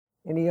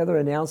Any other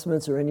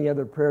announcements or any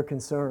other prayer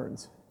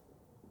concerns?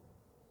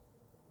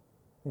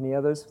 Any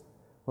others?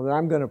 Well, then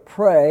I'm going to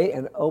pray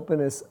and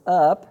open us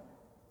up,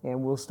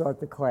 and we'll start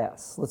the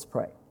class. Let's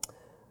pray.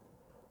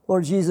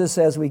 Lord Jesus,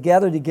 as we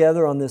gather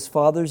together on this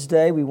Father's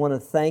Day, we want to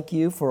thank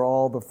you for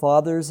all the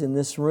fathers in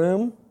this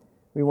room.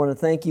 We want to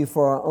thank you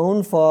for our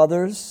own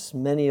fathers,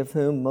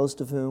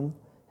 most of whom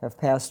have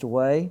passed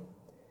away.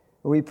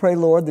 We pray,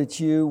 Lord, that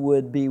you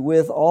would be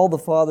with all the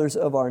fathers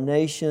of our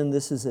nation.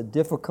 This is a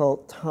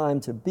difficult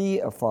time to be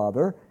a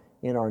father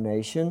in our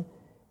nation,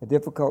 a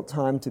difficult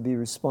time to be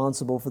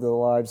responsible for the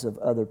lives of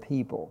other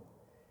people.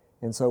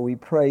 And so we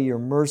pray your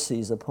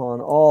mercies upon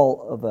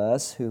all of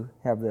us who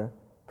have the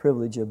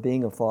privilege of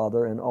being a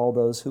father and all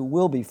those who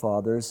will be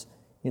fathers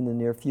in the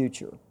near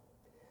future.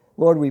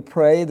 Lord, we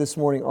pray this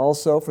morning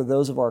also for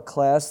those of our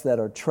class that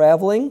are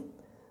traveling.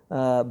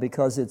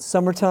 Because it's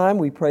summertime,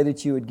 we pray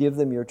that you would give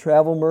them your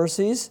travel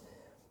mercies,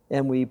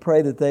 and we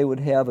pray that they would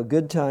have a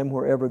good time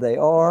wherever they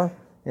are,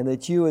 and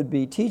that you would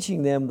be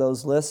teaching them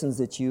those lessons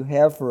that you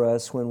have for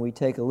us when we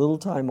take a little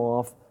time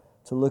off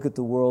to look at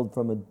the world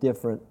from a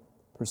different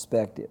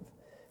perspective.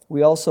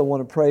 We also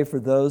want to pray for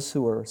those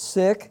who are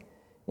sick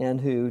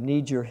and who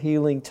need your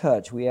healing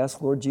touch. We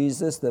ask, Lord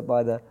Jesus, that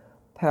by the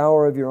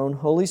power of your own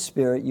Holy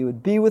Spirit, you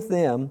would be with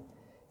them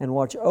and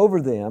watch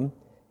over them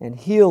and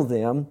heal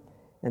them,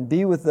 and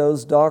be with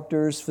those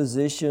doctors,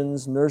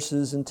 physicians,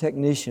 nurses, and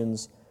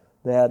technicians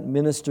that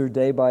minister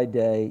day by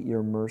day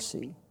your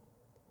mercy.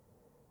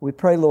 We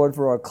pray, Lord,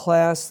 for our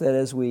class that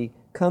as we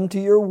come to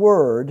your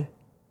word,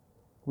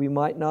 we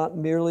might not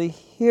merely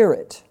hear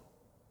it,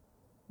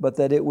 but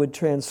that it would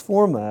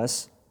transform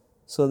us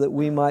so that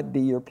we might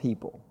be your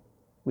people.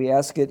 We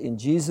ask it in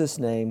Jesus'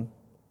 name,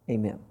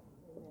 amen.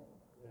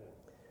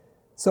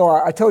 So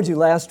I told you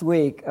last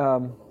week,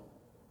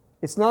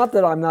 it's not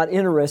that I'm not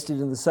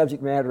interested in the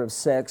subject matter of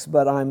sex,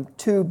 but I'm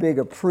too big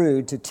a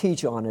prude to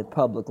teach on it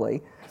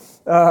publicly.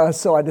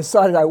 So I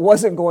decided I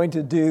wasn't going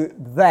to do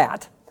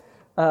that.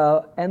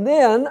 And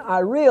then I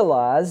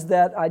realized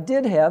that I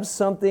did have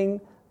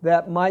something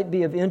that might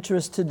be of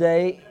interest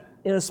today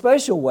in a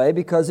special way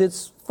because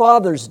it's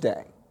Father's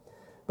Day.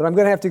 But I'm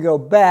going to have to go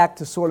back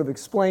to sort of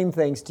explain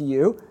things to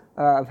you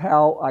of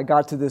how I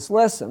got to this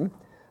lesson.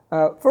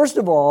 First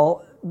of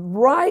all,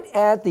 right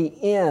at the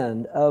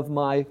end of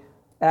my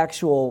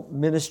actual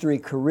ministry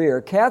career,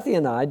 Kathy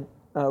and I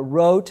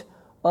wrote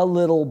a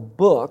little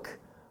book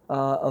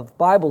of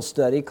Bible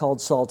study called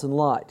Salt and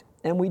Light.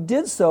 And we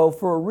did so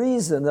for a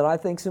reason that I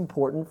think is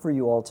important for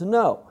you all to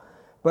know.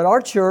 But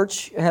our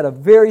church had a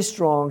very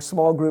strong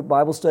small group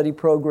Bible study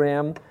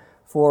program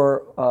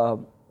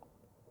for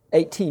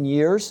 18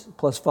 years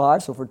plus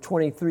 5, so for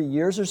 23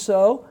 years or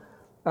so.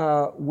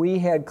 We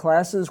had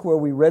classes where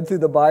we read through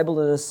the Bible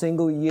in a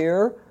single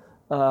year.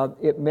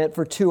 It meant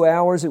for 2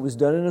 hours. It was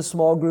done in a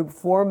small group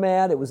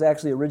format. It was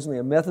actually originally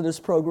a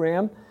Methodist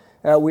program.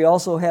 We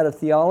also had a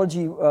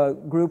theology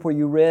group where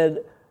you read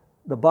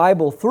the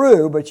Bible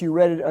through, but you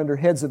read it under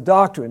heads of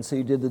doctrine. So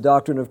you did the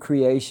doctrine of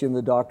creation,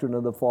 the doctrine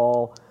of the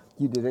fall.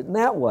 You did it in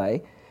that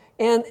way.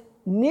 And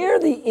near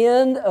the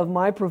end of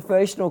my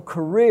professional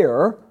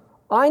career,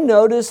 I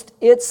noticed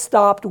it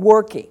stopped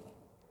working.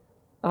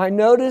 I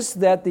noticed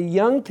that the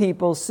young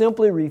people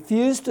simply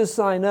refused to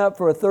sign up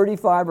for a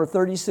 35 or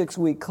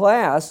 36-week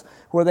class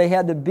where they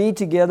had to be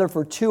together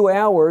for 2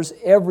 hours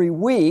every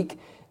week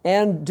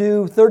and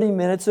do 30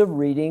 minutes of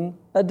reading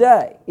a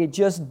day. It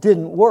just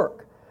didn't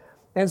work.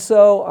 And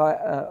so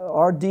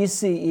our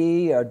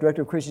DCE, our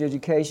Director of Christian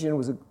Education,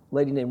 was a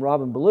lady named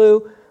Robin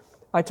Ballou.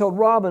 I told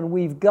Robin,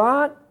 we've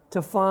got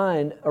to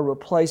find a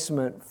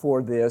replacement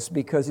for this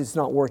because it's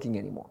not working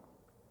anymore.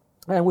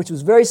 And which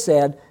was very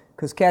sad,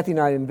 because Kathy and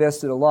I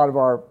invested a lot of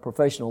our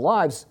professional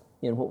lives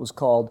in what was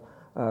called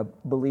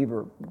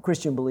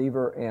Christian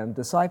believer and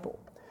disciple.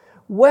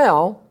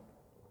 Well,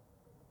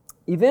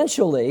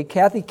 eventually,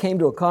 Kathy came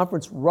to a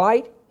conference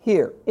right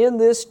here in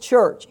this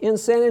church in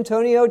San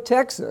Antonio,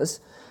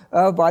 Texas,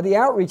 by the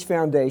Outreach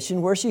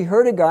Foundation, where she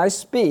heard a guy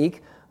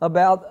speak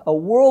about a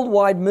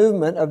worldwide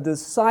movement of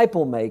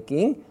disciple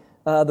making.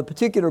 The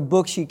particular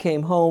book she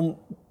came home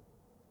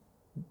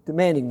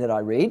demanding that I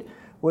read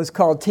was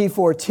called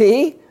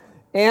T4T.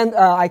 And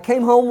I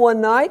came home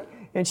one night,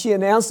 and she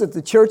announced that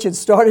the church had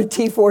started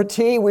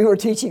T4T. We were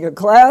teaching a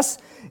class,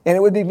 and it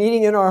would be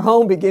meeting in our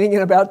home beginning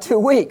in about 2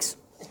 weeks.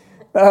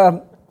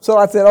 So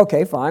I said,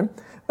 okay, fine.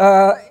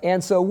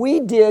 And so we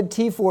did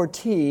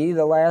T4T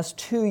the last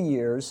 2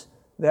 years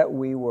that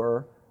we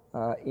were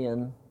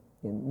in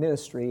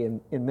ministry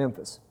in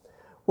Memphis.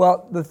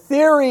 Well, the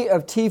theory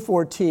of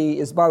T4T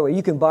is, by the way,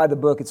 you can buy the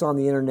book. It's on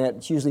the internet.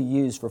 It's usually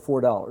used for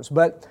 $4.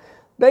 But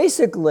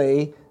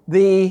basically,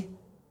 the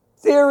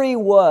theory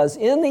was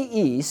in the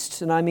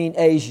East, and I mean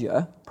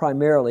Asia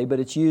primarily, but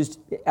it's used,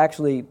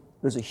 actually,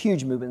 there's a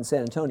huge movement in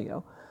San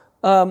Antonio.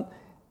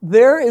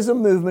 There is a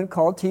movement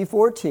called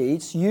T4T.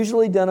 It's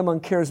usually done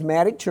among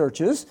charismatic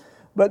churches,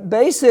 but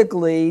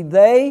basically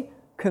they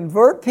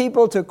convert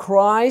people to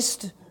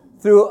Christ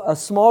through a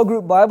small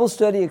group Bible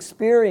study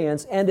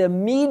experience and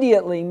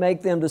immediately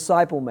make them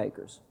disciple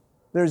makers.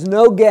 There's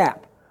no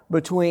gap.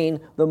 between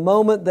the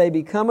moment they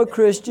become a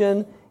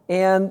Christian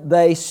and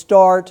they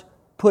start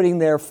putting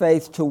their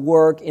faith to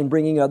work in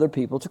bringing other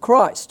people to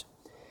Christ.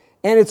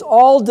 And it's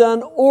all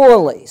done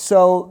orally.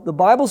 So the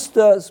Bible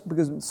studies,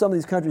 because in some of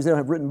these countries they don't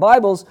have written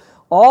Bibles,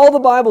 all the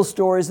Bible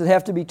stories that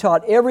have to be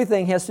taught,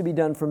 everything has to be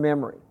done from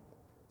memory.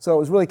 So it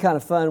was really kind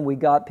of fun. We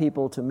got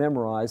people to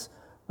memorize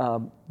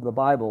the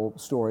Bible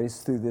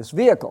stories through this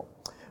vehicle.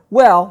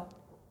 Well,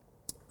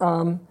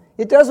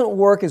 it doesn't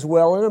work as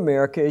well in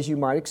America as you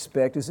might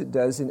expect as it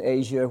does in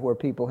Asia, where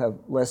people have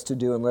less to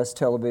do and less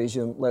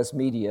television, less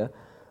media.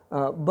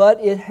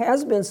 But it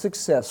has been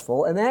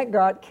successful, and that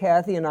got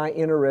Kathy and I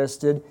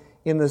interested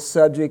in the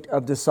subject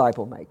of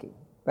disciple making.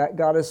 That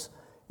got us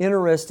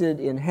interested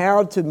in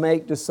how to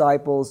make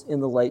disciples in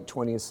the late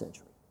 20th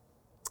century.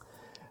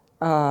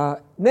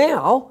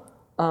 Now,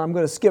 I'm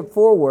going to skip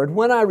forward.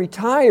 When I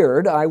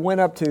retired, I went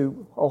up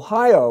to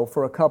Ohio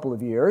for a couple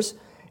of years,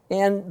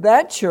 and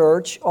that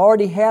church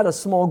already had a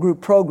small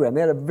group program.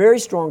 They had a very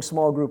strong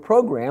small group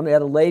program. They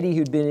had a lady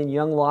who'd been in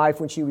Young Life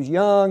when she was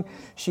young.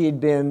 She had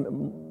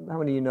been, how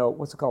many of you know,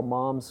 what's it called,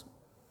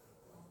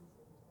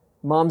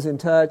 Moms in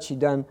Touch. She'd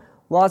done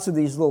lots of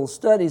these little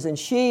studies, and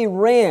she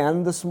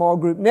ran the small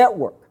group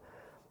network.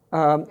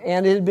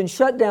 And it had been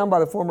shut down by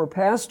the former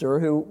pastor,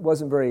 who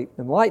wasn't very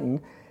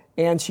enlightened.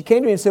 And she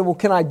came to me and said, well,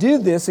 can I do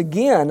this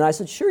again? And I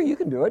said, sure, you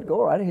can do it.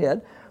 Go right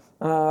ahead.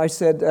 I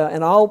said,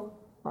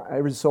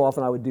 every so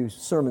often I would do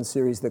sermon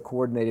series that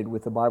coordinated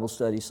with the Bible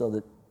study so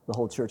that the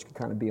whole church could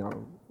kind of be on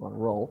a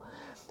roll.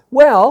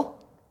 Well,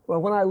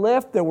 when I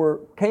left, there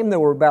were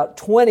about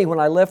 20. When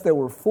I left, there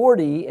were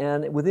 40.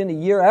 And within a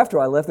year after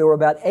I left, there were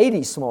about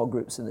 80 small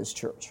groups in this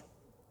church,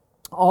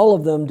 all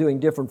of them doing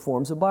different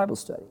forms of Bible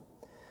study.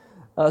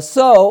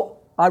 So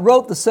I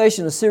wrote the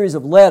session a series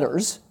of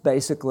letters,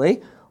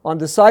 basically, on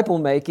disciple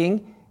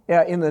making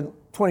in the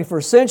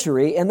 21st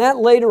century, and that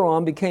later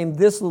on became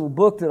this little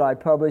book that I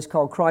published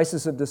called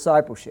Crisis of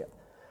Discipleship.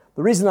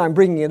 The reason I'm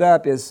bringing it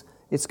up is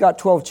it's got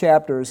 12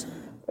 chapters.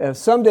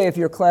 Someday, if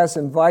your class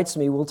invites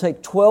me, we'll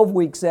take 12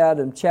 weeks out,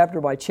 and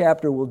chapter by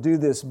chapter we'll do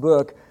this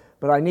book,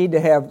 but I need to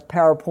have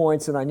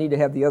PowerPoints and I need to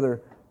have the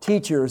other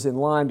teachers in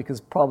line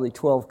because probably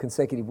 12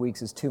 consecutive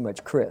weeks is too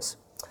much, Chris.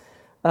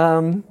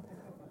 Well,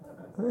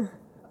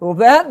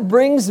 that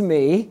brings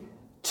me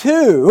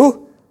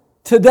to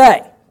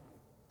today,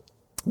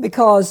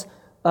 because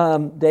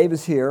Dave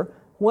is here.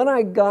 When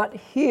I got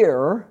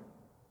here,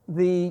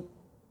 the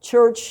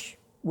church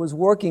was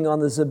working on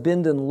the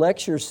Zabindan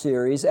lecture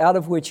series, out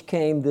of which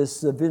came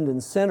this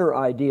Zabindan Center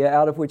idea,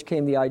 out of which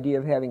came the idea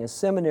of having a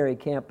seminary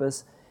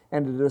campus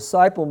and a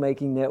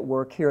disciple-making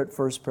network here at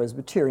First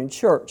Presbyterian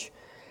Church.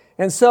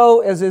 And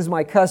so, as is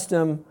my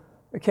custom,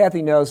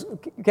 Kathy knows,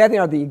 Kathy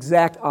and I are the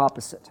exact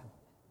opposite.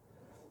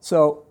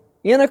 So,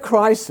 in a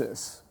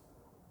crisis,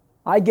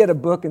 I get a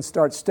book and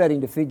start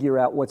studying to figure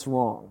out what's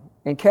wrong.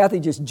 And Kathy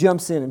just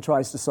jumps in and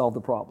tries to solve the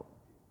problem.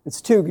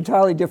 It's two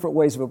entirely different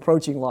ways of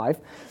approaching life.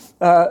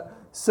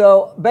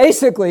 So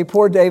basically,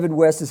 poor David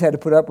West has had to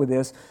put up with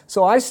this.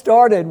 So I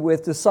started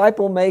with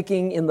disciple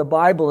making in the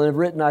Bible and have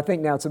written, I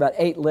think now it's about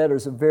 8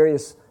 letters of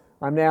various,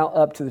 I'm now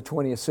up to the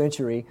 20th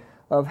century,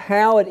 of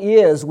how it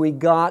is we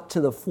got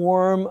to the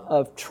form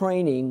of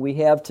training we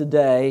have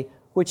today,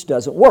 which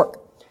doesn't work,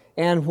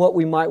 and what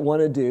we might want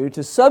to do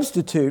to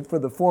substitute for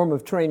the form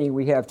of training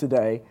we have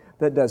today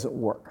that doesn't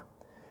work.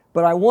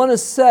 But I want to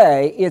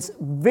say it's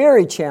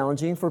very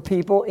challenging for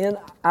people in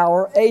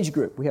our age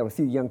group. We have a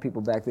few young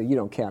people back there. You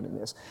don't count in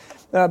this.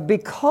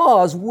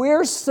 Because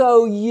we're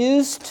so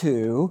used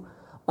to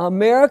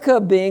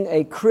America being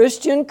a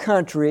Christian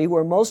country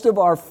where most of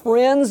our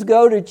friends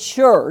go to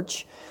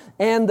church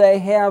and they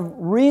have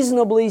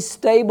reasonably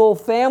stable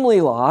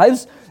family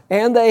lives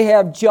and they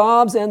have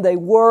jobs and they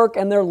work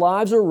and their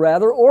lives are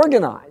rather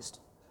organized.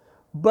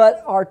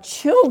 But our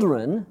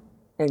children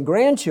and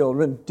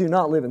grandchildren do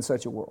not live in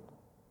such a world.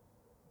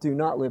 Do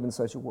not live in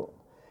such a world.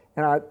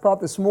 And I thought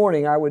this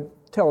morning I would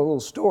tell a little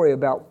story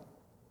about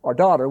our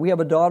daughter. We have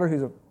a daughter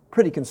who's a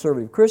pretty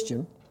conservative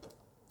Christian.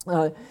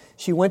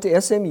 She went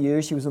to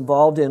SMU. She was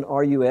involved in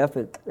RUF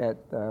at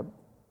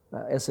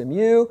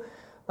SMU.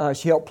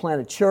 She helped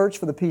plant a church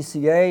for the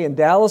PCA in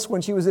Dallas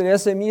when she was at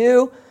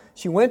SMU.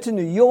 She went to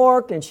New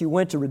York, and she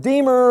went to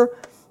Redeemer,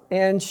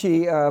 and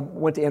she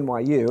went to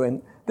NYU.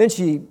 And then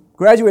she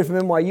graduated from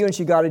NYU, and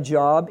she got a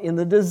job in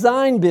the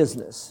design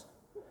business.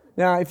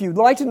 Now, if you'd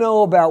like to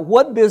know about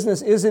what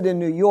business is it in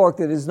New York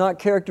that is not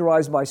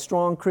characterized by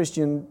strong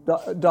Christian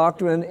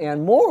doctrine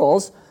and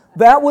morals,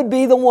 that would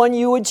be the one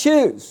you would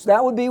choose.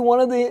 That would be one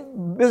of the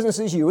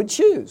businesses you would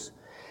choose.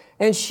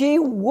 And she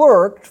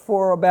worked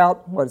for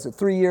about,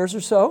 3 years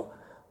or so,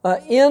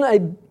 in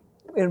an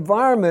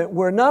environment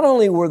where not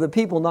only were the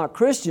people not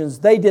Christians,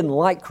 they didn't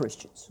like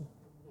Christians.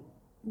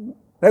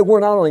 They were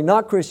not only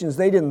not Christians,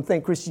 they didn't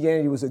think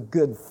Christianity was a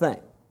good thing.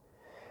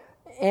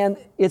 And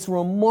it's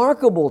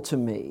remarkable to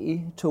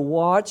me to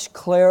watch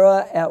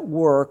Clara at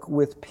work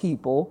with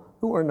people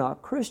who are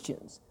not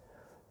Christians,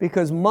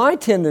 because my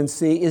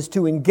tendency is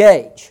to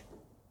engage.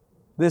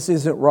 This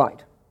isn't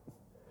right.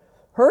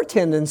 Her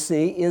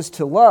tendency is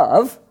to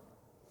love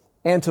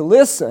and to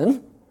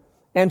listen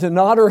and to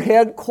nod her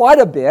head quite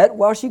a bit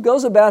while she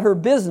goes about her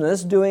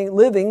business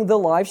living the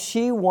life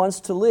she wants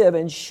to live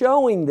and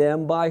showing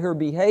them by her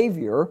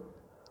behavior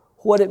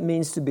what it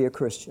means to be a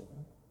Christian.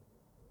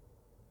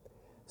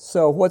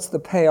 So what's the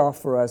payoff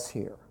for us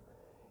here?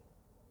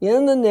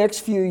 In the next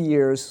few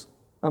years,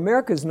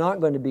 America is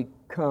not going to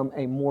become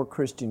a more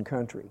Christian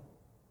country.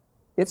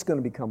 It's going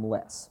to become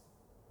less.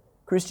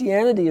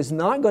 Christianity is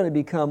not going to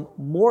become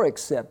more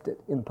accepted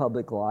in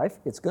public life.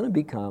 It's going to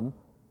become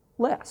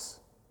less.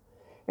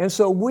 And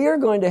so we're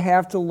going to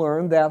have to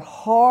learn that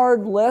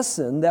hard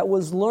lesson that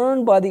was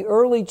learned by the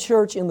early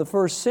church in the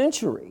first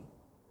century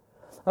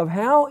of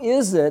how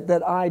is it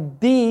that I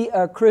be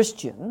a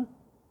Christian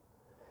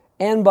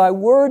and by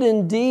word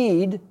and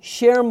deed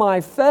share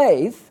my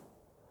faith,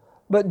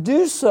 but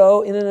do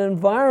so in an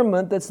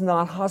environment that's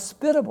not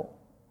hospitable.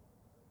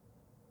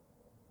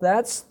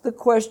 That's the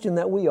question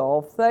that we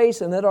all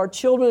face and that our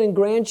children and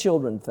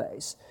grandchildren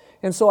face.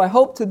 And so I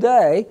hope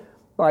today,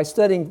 by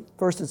studying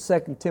 1st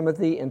and 2nd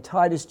Timothy and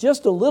Titus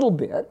just a little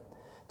bit,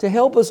 to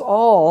help us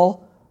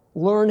all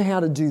learn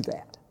how to do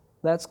that.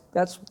 That's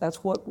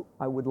what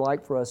I would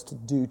like for us to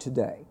do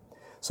today.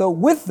 So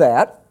with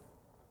that,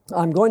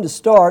 I'm going to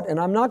start, and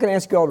I'm not going to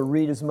ask you all to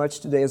read as much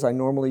today as I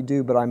normally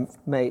do, but I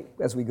may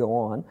as we go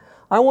on.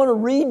 I want to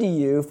read to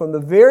you from the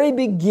very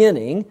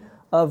beginning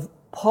of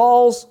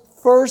Paul's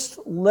first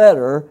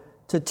letter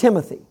to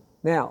Timothy.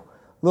 Now,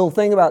 little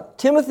thing about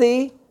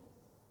Timothy,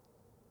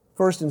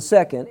 1st and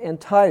 2nd, and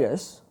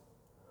Titus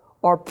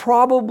are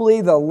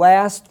probably the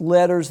last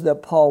letters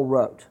that Paul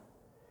wrote.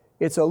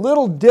 It's a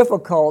little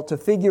difficult to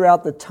figure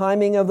out the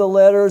timing of the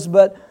letters,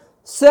 but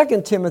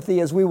 2 Timothy,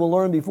 as we will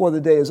learn before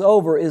the day is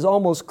over, is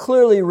almost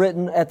clearly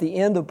written at the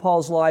end of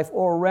Paul's life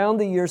or around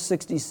the year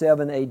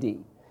 67 AD.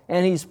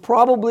 And he's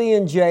probably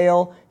in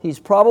jail, he's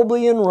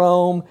probably in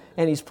Rome,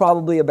 and he's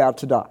probably about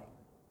to die.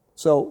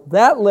 So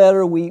that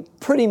letter, we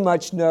pretty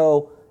much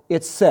know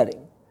its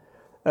setting.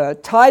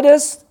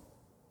 Titus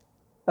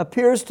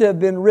appears to have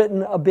been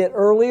written a bit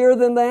earlier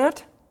than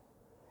that.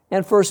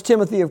 And 1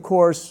 Timothy, of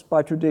course,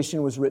 by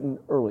tradition, was written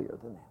earlier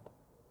than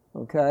that.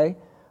 Okay?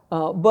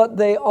 But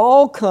they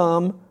all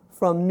come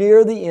from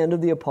near the end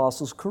of the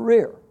apostle's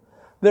career.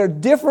 They're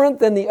different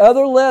than the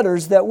other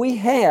letters that we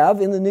have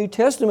in the New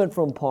Testament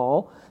from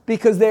Paul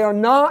because they are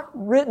not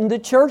written to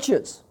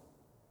churches.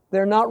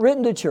 They're not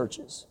written to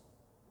churches.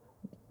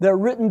 They're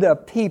written to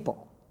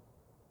people,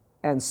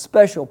 and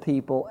special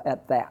people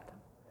at that.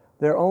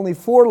 There are only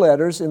 4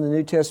 letters in the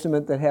New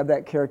Testament that have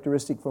that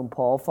characteristic from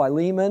Paul: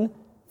 Philemon,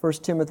 1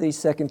 Timothy,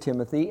 2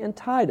 Timothy, and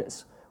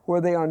Titus, where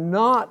they are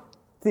not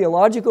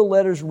theological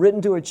letters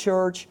written to a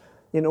church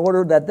in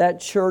order that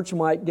that church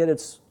might get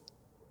its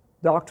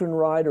doctrine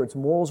right or its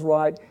morals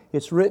right.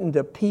 It's written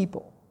to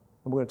people.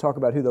 And we're going to talk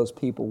about who those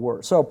people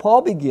were. So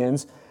Paul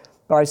begins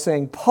by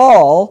saying,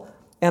 Paul,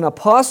 an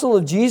apostle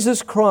of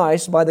Jesus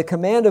Christ, by the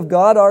command of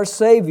God our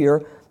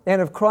Savior,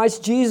 and of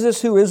Christ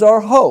Jesus who is our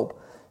hope,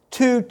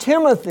 to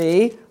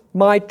Timothy,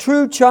 my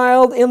true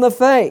child in the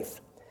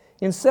faith.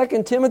 In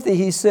 2 Timothy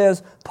he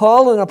says,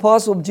 Paul, an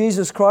apostle of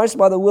Jesus Christ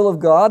by the will of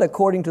God,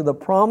 according to the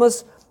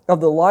promise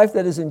of the life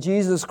that is in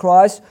Jesus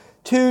Christ,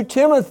 to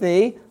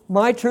Timothy,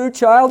 my true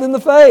child in the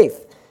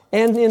faith.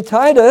 And in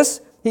Titus,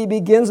 he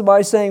begins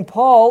by saying,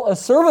 Paul, a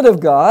servant of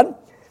God,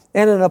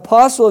 and an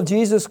apostle of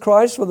Jesus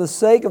Christ for the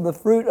sake of the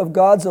fruit of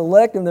God's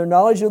elect and their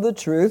knowledge of the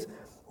truth,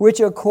 which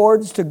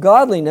accords to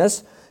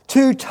godliness,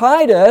 to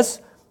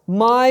Titus,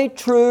 my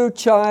true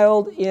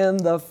child in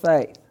the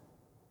faith.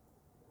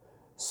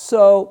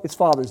 So, it's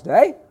Father's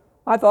Day.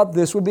 I thought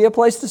this would be a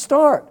place to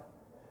start.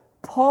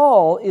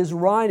 Paul is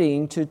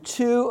writing to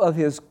 2 of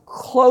his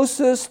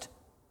closest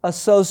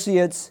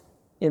associates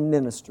in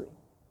ministry.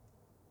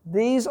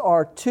 These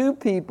are 2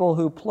 people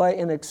who play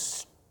an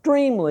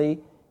extremely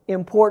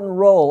important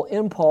role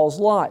in Paul's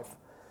life.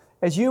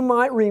 As you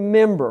might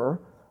remember,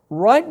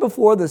 right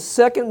before the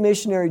second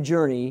missionary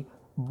journey,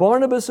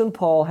 Barnabas and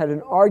Paul had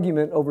an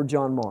argument over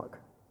John Mark.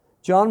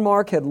 John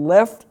Mark had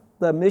left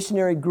the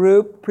missionary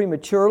group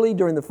prematurely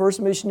during the first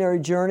missionary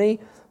journey.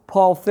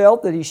 Paul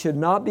felt that he should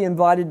not be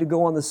invited to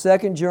go on the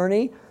second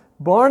journey.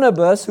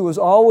 Barnabas, who was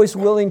always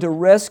willing to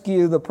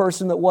rescue the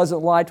person that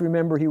wasn't liked,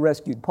 remember he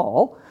rescued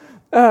Paul,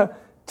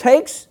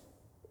 takes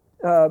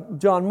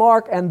John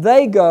Mark and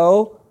they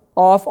go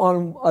off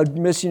on a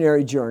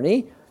missionary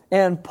journey.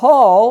 And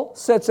Paul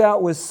sets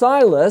out with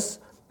Silas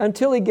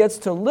until he gets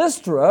to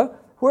Lystra,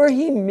 where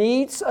he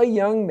meets a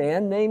young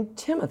man named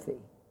Timothy.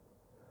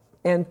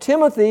 And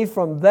Timothy,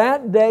 from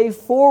that day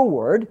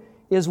forward,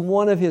 is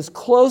one of his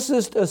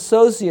closest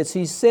associates.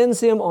 He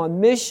sends him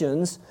on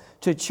missions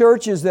to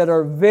churches that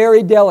are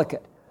very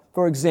delicate.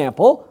 For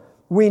example,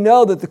 we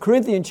know that the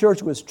Corinthian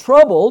church was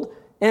troubled,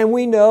 and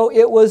we know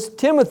it was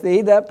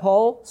Timothy that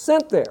Paul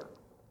sent there.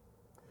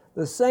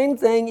 The same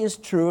thing is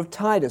true of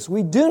Titus.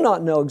 We do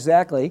not know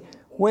exactly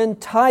when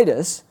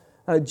Titus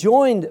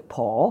joined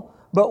Paul,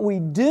 but we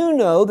do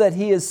know that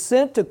he is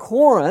sent to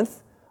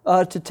Corinth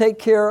to take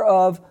care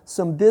of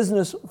some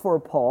business for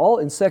Paul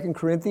in 2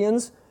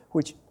 Corinthians,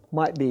 which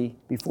might be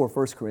before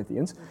 1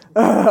 Corinthians.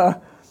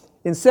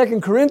 In 2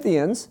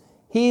 Corinthians,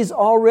 he's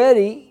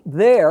already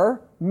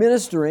there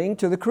ministering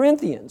to the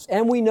Corinthians.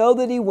 And we know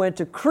that he went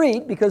to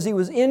Crete because he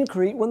was in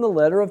Crete when the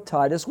letter of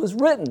Titus was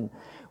written.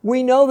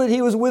 We know that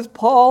he was with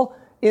Paul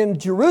in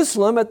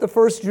Jerusalem at the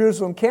First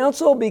Jerusalem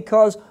Council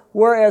because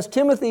whereas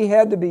Timothy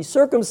had to be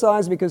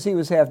circumcised because he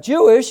was half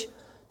Jewish,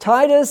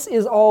 Titus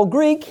is all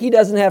Greek. He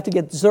doesn't have to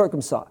get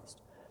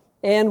circumcised.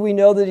 And we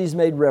know that he's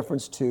made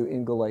reference to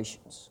in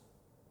Galatians.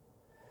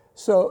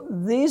 So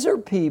these are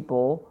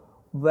people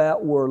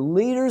that were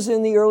leaders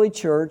in the early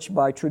church.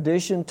 By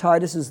tradition,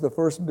 Titus is the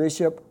first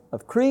bishop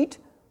of Crete,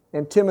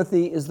 and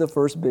Timothy is the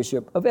first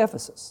bishop of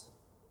Ephesus.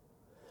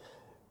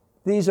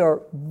 These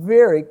are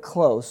very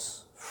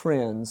close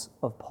friends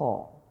of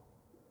Paul.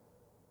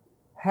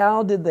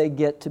 How did they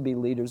get to be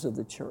leaders of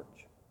the church?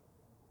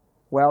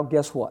 Well,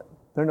 guess what?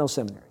 There are no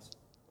seminaries.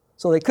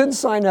 So they couldn't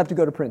sign up to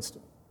go to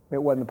Princeton.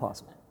 It wasn't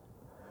possible.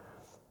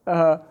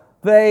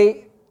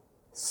 They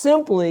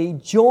simply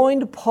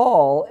joined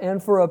Paul,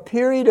 and for a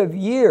period of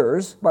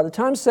years, by the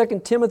time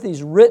 2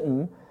 Timothy's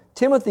written,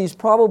 Timothy's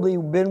probably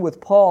been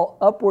with Paul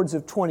upwards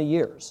of 20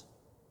 years.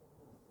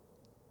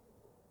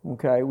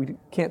 Okay, we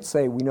can't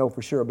say we know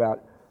for sure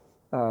about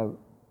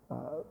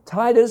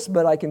Titus,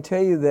 but I can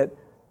tell you that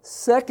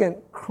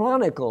 2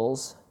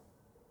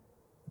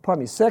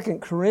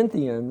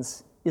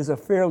 Corinthians is a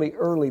fairly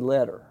early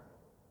letter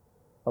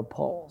of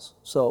Paul's.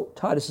 So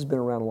Titus has been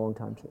around a long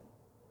time too.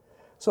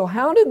 So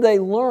how did they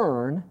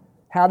learn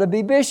how to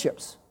be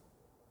bishops?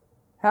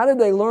 How did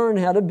they learn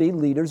how to be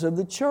leaders of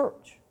the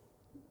church?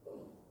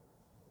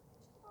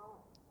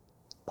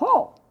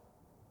 Paul.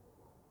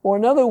 Or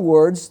in other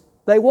words,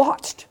 they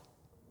watched.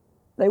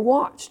 They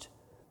watched.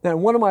 Now,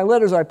 in one of my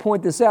letters, I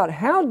point this out.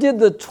 How did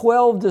the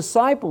 12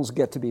 disciples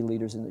get to be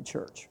leaders in the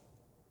church?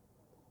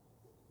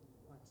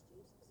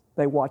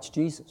 They watched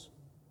Jesus.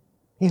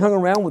 He hung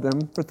around with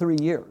them for 3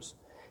 years.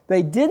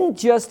 They didn't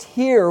just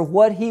hear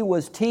what he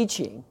was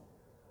teaching.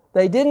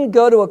 They didn't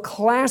go to a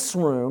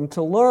classroom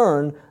to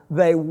learn.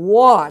 They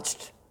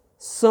watched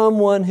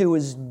someone who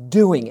was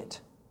doing it.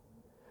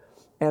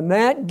 And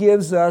that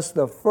gives us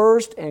the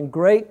first and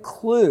great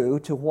clue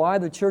to why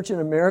the church in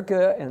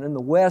America and in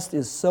the West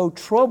is so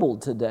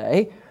troubled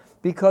today,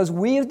 because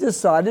we have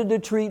decided to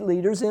train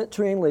leaders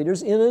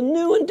in a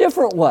new and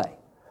different way.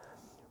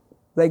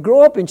 They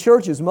grow up in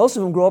churches, most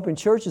of them grow up in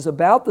churches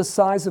about the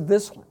size of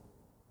this one.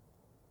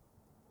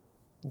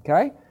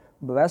 Okay?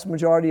 The vast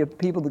majority of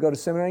people that go to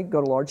seminary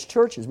go to large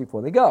churches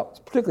before they go,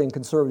 particularly in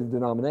conservative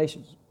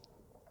denominations.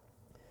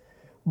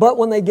 But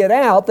when they get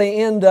out, they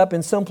end up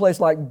in some place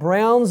like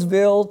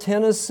Brownsville,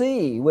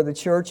 Tennessee, with a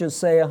church of,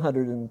 say,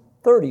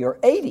 130 or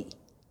 80,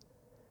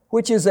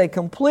 which is a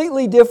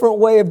completely different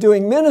way of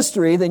doing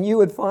ministry than you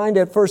would find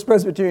at First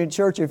Presbyterian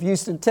Church of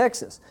Houston,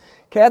 Texas.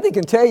 Kathy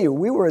can tell you,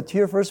 we were at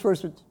First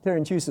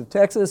Presbyterian Church of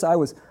Texas. I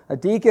was a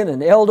deacon,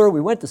 an elder. We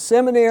went to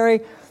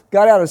seminary,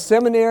 got out of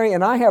seminary,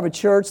 and I have a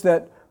church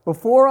that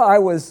before I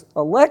was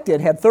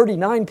elected had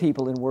 39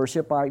 people in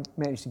worship. I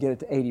managed to get it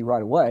to 80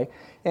 right away,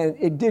 and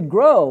it did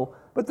grow.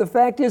 But the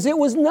fact is, it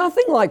was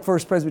nothing like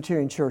First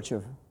Presbyterian Church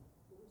of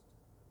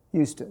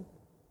Houston.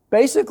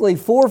 Basically,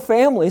 4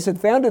 families had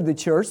founded the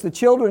church. The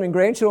children and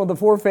grandchildren of the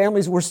 4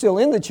 families were still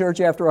in the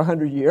church after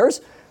 100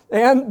 years,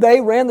 and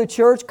they ran the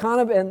church kind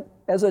of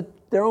as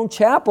their own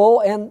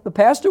chapel, and the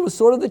pastor was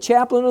sort of the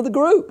chaplain of the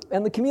group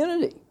and the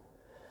community.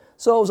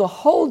 So it was a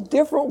whole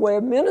different way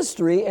of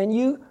ministry,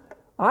 and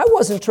I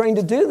wasn't trained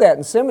to do that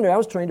in seminary. I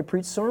was trained to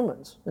preach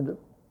sermons, and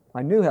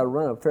I knew how to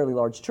run a fairly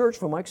large church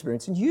from my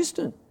experience in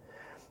Houston.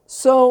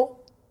 So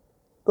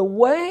the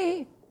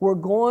way we're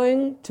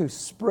going to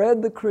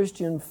spread the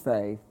Christian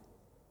faith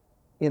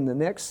in the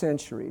next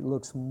century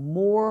looks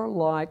more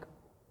like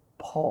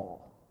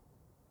Paul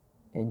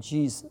and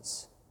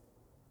Jesus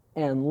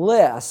and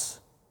less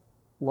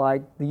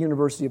like the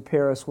University of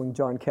Paris when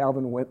John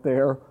Calvin went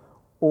there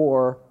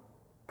or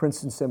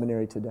Princeton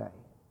Seminary today.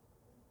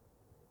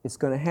 It's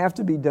going to have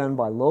to be done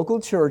by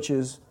local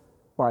churches,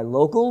 by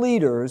local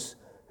leaders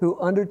who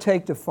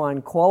undertake to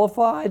find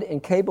qualified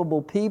and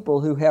capable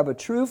people who have a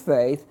true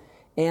faith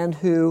and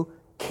who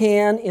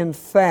can, in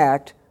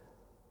fact,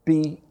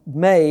 be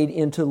made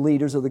into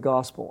leaders of the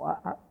gospel.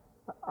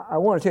 I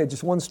want to tell you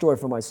just one story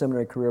from my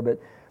seminary career, but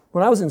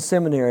when I was in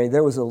seminary,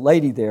 there was a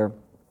lady there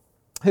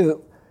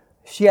who,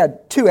 she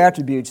had 2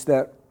 attributes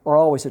that are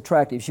always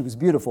attractive. She was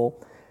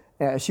beautiful,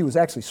 she was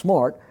actually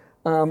smart,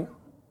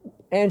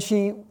 and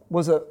she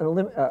was a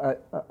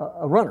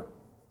runner.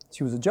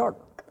 She was a jogger.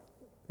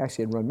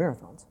 Actually had run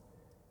marathons.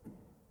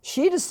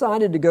 She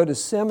decided to go to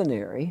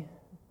seminary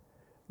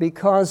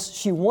because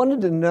she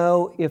wanted to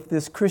know if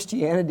this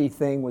Christianity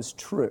thing was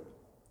true.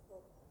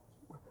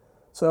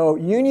 So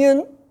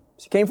Union,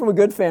 she came from a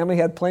good family,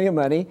 had plenty of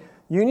money.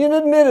 Union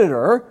admitted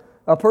her,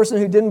 a person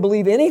who didn't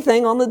believe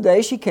anything on the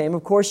day she came.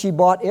 Of course, she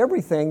bought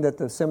everything that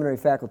the seminary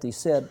faculty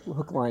said,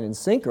 hook, line, and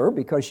sinker,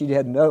 because she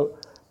had no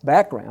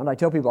background. I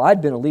tell people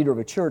I'd been a leader of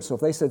a church, so if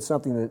they said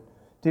something that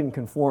didn't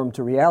conform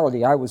to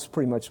reality, I was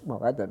pretty much, well,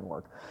 that doesn't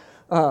work.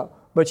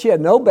 But she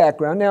had no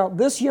background. Now,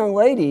 this young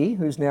lady,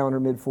 who's now in her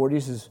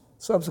mid-40s, has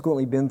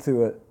subsequently been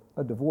through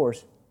a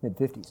divorce,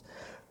 mid-50s.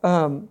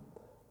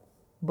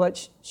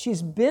 But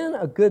she's been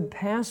a good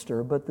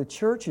pastor, but the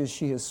churches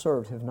she has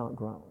served have not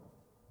grown.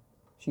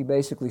 She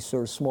basically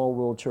serves small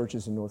rural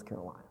churches in North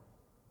Carolina.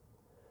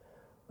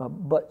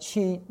 But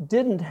she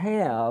didn't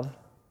have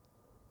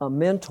a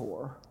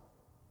mentor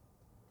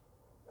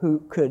who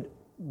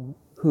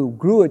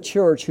grew a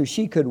church who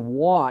she could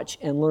watch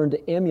and learn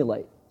to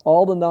emulate.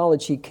 All the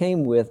knowledge she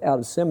came with out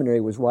of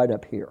seminary was right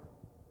up here.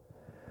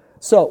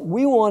 So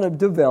we want to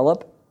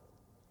develop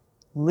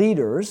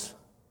leaders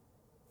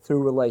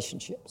through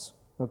relationships.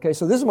 Okay,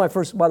 so this is my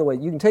first, by the way,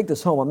 you can take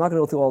this home. I'm not going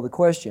to go through all the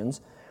questions,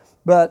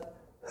 but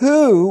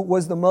who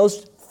was the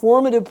most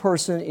formative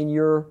person in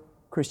your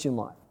Christian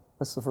life?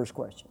 That's the first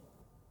question.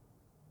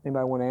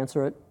 Anybody want to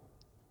answer it?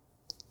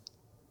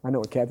 I know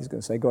what Kathy's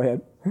going to say. Go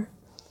ahead. Well,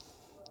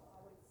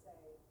 I would say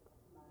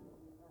my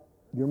mother.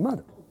 Your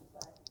mother.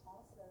 But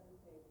also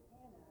David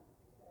Hanna,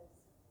 because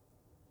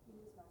he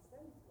was my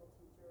Sunday school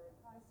teacher in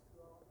high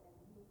school, and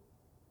he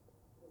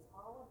was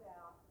all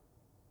about,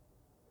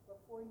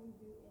 before you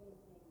do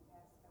anything,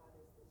 ask God,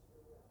 is this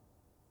your will?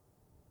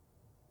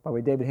 By the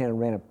way, David Hanna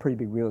ran a pretty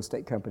big real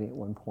estate company at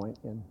one point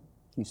in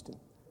Houston.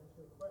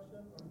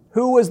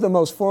 Who was the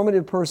most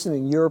formative person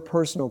in your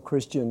personal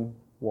Christian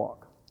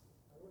walk?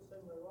 I would say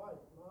my wife,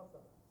 Martha.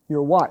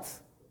 Your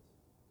wife,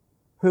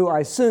 who I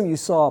assume you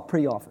saw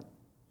pretty often.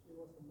 She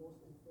was the most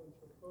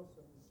influential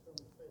person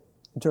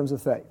In terms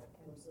of faith.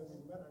 When we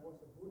met, I was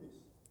a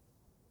Buddhist.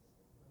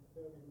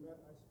 Until we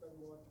met, I spent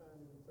more time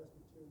in the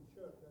Presbyterian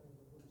church than in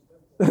the Buddhist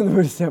temple. The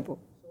Buddhist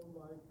temple. So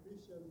my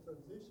Christian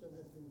transition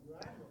has been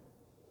gradual.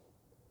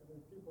 And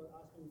when people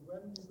ask me,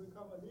 when you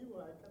become a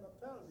believer, I cannot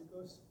tell,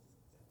 because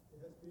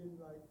it has been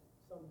like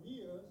some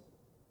years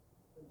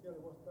until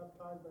I was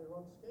baptized by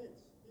Ron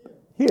Skates here.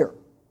 Here.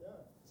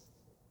 Yeah.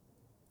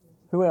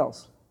 Who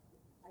else?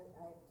 I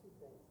have two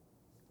things.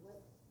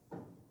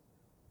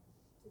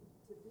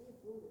 To be a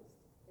Buddhist,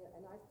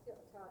 and I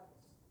taught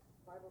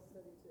Bible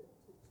study to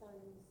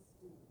Chinese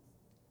students,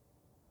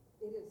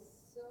 it is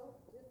so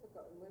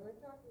difficult. And when we're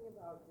talking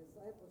about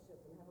discipleship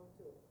and how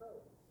to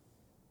approach,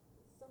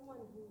 someone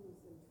who is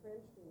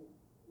entrenched in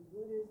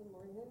Buddhism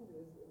or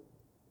Hinduism,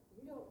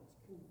 you don't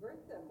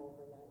convert them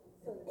overnight.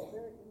 So it's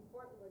very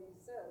important what he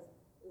says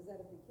is that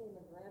it became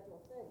a gradual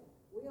thing.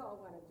 We all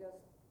want to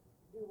just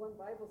do one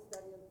Bible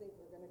study and think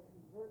we're going to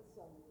convert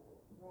someone,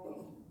 right?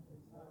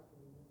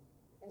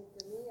 And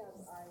for me, I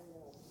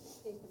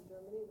came from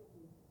Germany,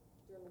 from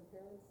German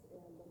parents,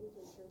 and the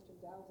Lutheran Church in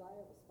Dallas,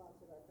 Iowa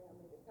sponsored our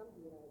family to come to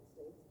the United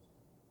States.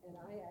 And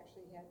I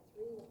actually had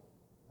three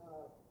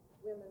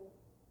women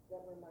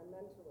that were my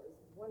mentors,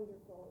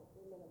 wonderful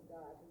women of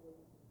God who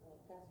were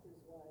pastors'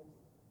 wives.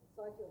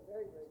 So I feel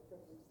very, very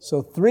privileged.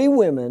 So three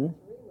women.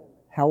 Three women.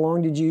 How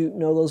long did you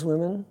know those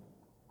women?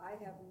 I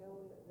have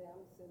known them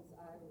since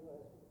I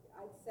was,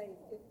 I'd say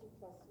 50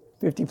 plus years.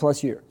 50 plus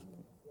years.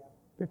 Yeah.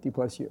 50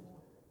 plus years.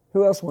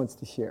 Who else wants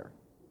to share?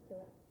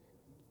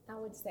 I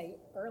would say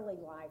early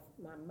life,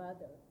 my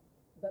mother.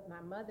 But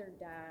my mother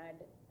died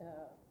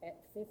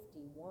at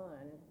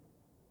 51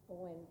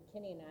 when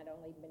Kenny and I had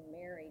only been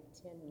married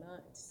 10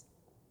 months.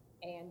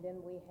 And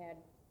then we had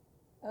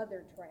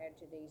other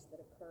tragedies that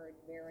occurred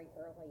very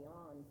early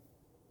on.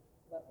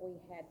 But we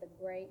had the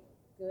great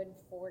good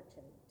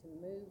fortune to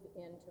move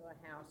into a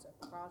house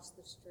across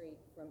the street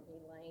from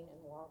Elaine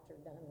and Walter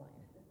Dunlap.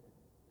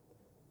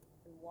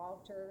 And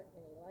Walter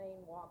and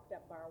Elaine walked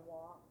up our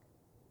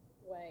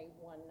walkway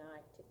one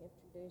night to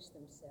introduce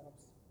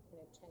themselves, and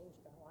it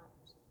changed our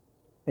lives.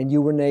 And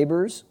you were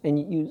neighbors, and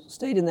you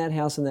stayed in that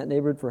house in that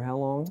neighborhood for how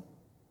long?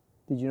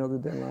 Did you know the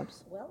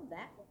Dunlaps? Well,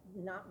 that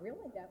not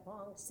really that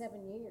long,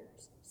 7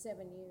 years,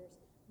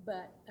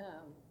 but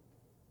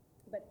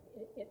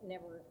it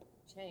never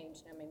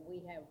changed. I mean, we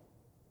have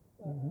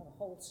a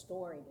whole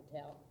story to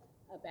tell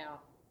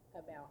about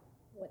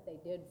what they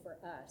did for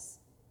us,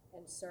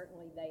 and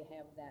certainly they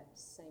have that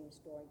same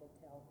story to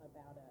tell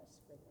about us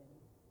for them.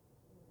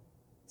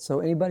 So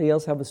anybody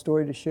else have a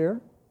story to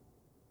share?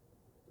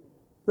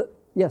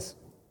 Yes.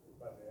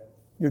 My dad.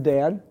 Your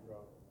dad? He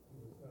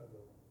was kind of the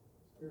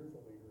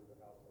spiritual leader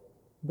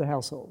of the household. The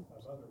household. My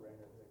mother ran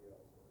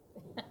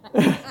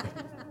everything else.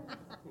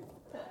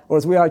 Or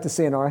as we like to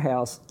say in our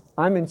house,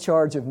 I'm in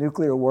charge of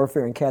nuclear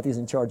warfare and Kathy's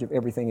in charge of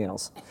everything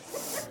else.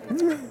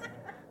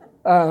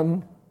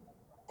 The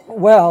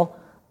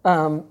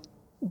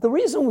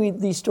reason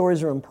these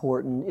stories are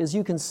important is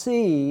you can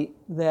see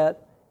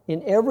that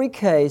in every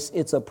case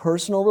it's a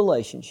personal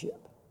relationship,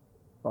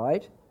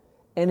 right?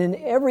 And in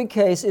every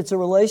case it's a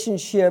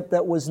relationship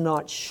that was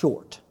not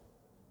short.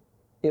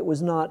 It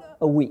was not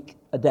a week,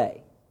 a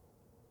day,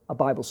 a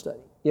Bible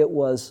study. It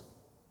was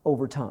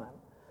over time.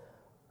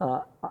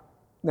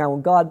 Now,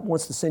 when God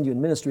wants to send you in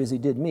ministry, as He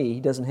did me,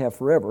 He doesn't have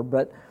forever.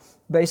 But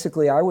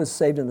basically, I was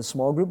saved in a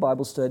small group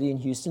Bible study in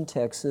Houston,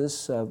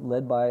 Texas,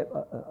 led by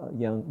a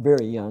young,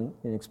 very young,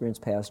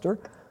 inexperienced pastor.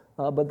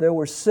 But there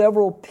were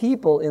several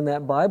people in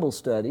that Bible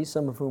study,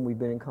 some of whom we've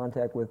been in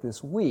contact with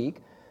this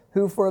week,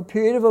 who for a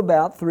period of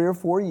about 3 or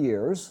 4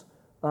 years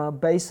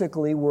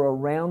basically were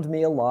around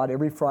me a lot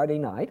every Friday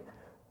night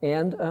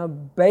and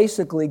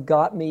basically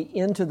got me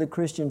into the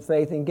Christian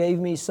faith and gave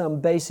me some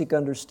basic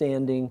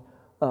understanding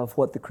of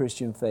what the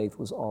Christian faith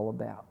was all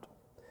about.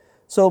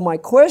 So my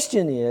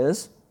question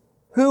is,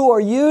 who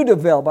are you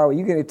developing? By the way,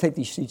 you're going to take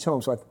these sheets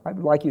home, so I'd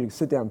like you to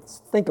sit down and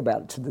think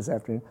about it this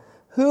afternoon.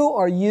 Who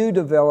are you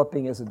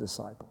developing as a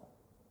disciple?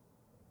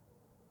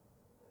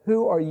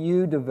 Who are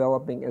you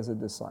developing as a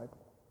disciple?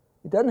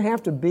 It doesn't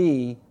have to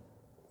be,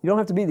 you don't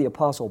have to be the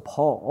Apostle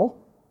Paul.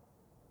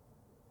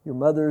 Your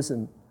mothers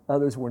and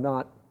others were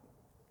not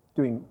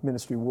doing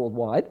ministry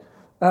worldwide.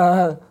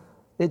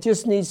 It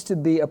just needs to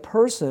be a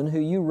person who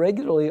you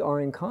regularly are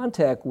in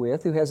contact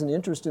with, who has an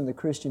interest in the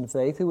Christian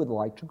faith, who would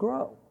like to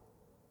grow.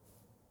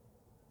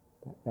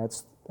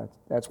 That's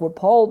what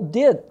Paul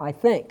did, I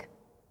think.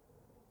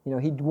 You know,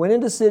 he went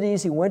into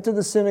cities, he went to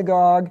the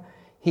synagogue,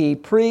 he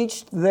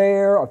preached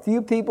there, a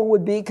few people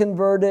would be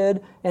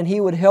converted, and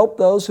he would help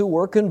those who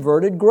were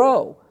converted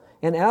grow.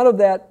 And out of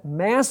that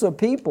mass of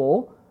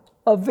people,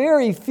 a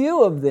very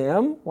few of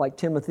them, like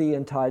Timothy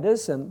and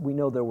Titus, and we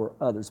know there were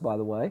others, by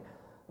the way,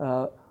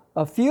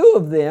 a few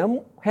of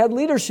them had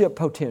leadership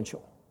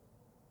potential.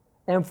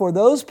 And for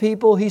those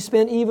people, he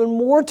spent even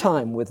more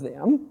time with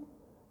them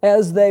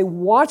as they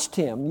watched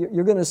him.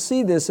 You're going to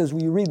see this as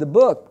we read the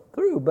book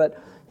through,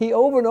 but he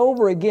over and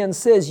over again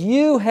says,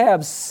 you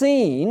have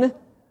seen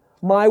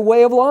my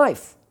way of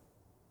life.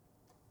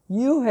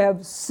 You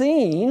have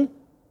seen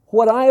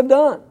what I have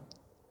done.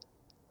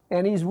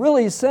 And he's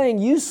really saying,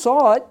 you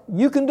saw it,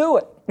 you can do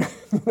it.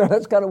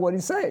 That's kind of what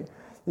he's saying.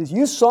 Is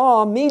you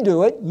saw me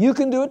do it, you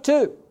can do it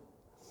too.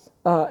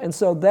 And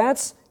so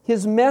that's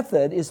his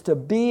method, is to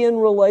be in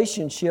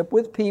relationship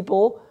with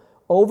people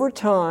over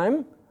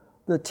time.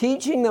 The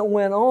teaching that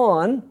went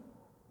on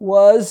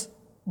was,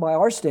 by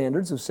our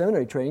standards of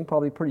seminary training,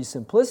 probably pretty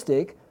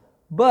simplistic,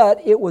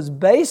 but it was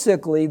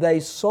basically they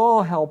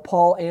saw how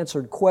Paul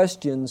answered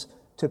questions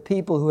to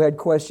people who had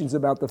questions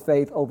about the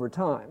faith over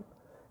time.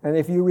 And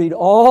if you read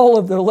all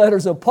of the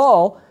letters of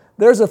Paul,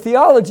 there's a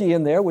theology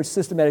in there, which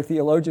systematic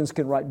theologians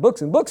can write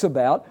books and books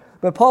about,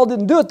 but Paul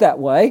didn't do it that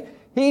way.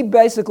 He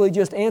basically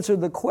just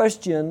answered the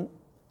question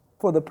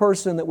for the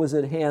person that was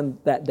at hand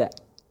that day.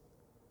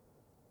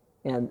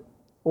 And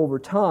over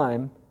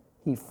time,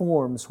 he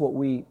forms what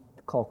we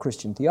call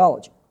Christian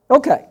theology.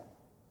 Okay,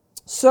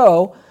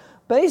 so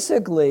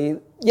basically,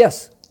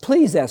 yes,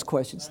 please ask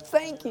questions.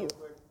 Thank you.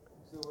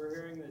 So we're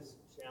hearing this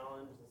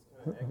challenge, this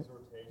kind of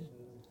exhortation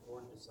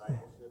toward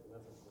discipleship, and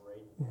that's a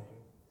great thing.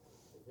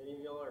 If any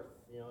of y'all are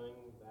feeling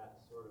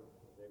that sort of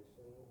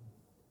conviction,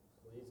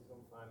 please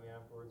come find me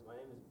afterwards. My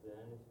name is Ben.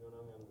 If you don't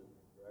know me, I'm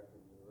the director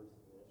of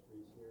University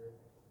Ministries here.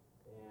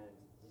 And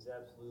he's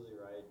absolutely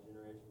right.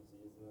 Generation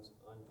Z is the most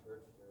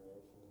unchurched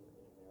generation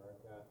in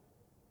America.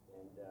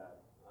 And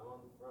I'm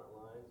on the front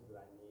lines,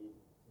 but I need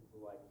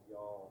people like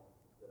y'all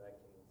that I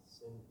can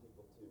send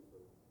people to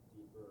for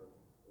deeper,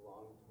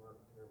 long-term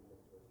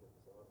mentorship.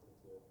 So I want them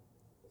to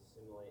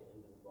assimilate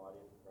into the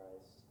body of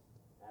Christ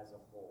as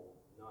a whole,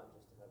 not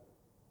just to have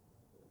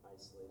an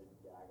isolated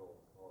gaggle of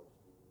college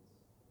students.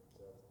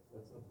 So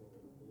that's something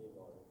that many of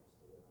y'all are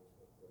interested in. I just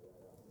want to throw that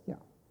out there.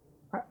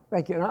 Yeah.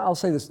 Thank you. And I'll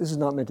say this is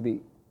not meant to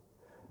be.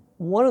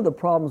 One of the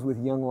problems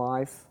with Young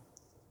Life,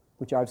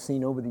 which I've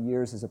seen over the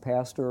years as a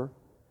pastor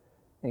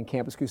and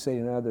Campus Crusade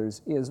and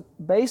others, is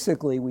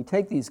basically we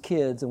take these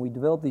kids and we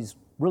develop these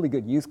really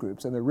good youth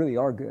groups, and they really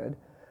are good,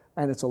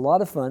 and it's a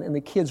lot of fun, and the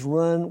kids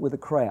run with a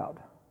crowd.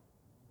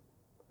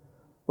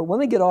 But when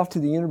they get off to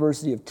the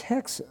University of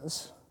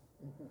Texas,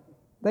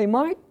 they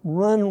might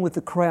run with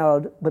the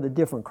crowd, but a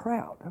different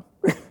crowd.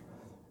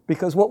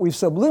 Because what we've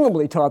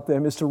subliminally taught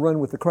them is to run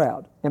with the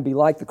crowd and be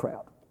like the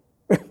crowd.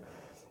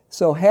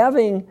 So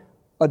having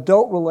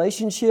adult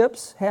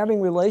relationships, having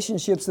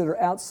relationships that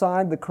are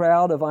outside the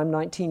crowd of I'm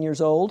 19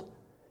 years old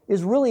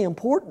is really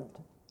important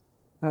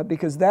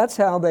because that's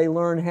how they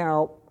learn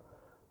how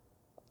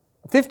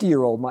a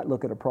 50-year-old might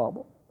look at a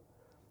problem.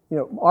 You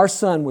know, our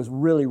son was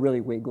really,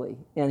 really wiggly,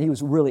 and he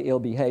was really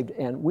ill-behaved,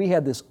 and we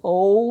had this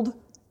old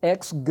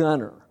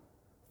ex-gunner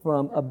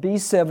from a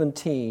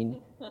B-17.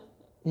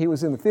 He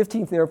was in the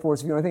 15th Air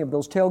Force. If you know anything of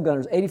those tail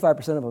gunners,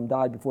 85% of them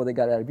died before they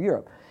got out of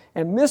Europe.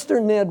 And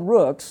Mr. Ned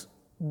Rooks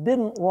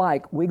didn't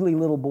like wiggly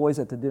little boys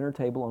at the dinner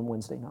table on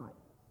Wednesday night.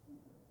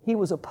 He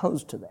was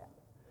opposed to that.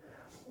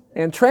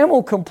 And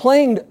Trammell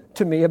complained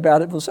to me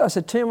about it. I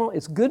said, Trammell,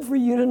 it's good for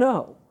you to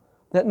know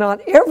that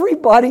not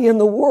everybody in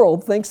the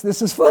world thinks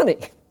this is funny.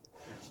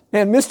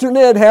 And Mr.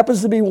 Ned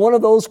happens to be one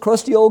of those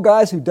crusty old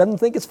guys who doesn't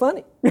think it's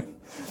funny.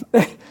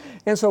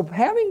 And so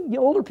having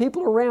older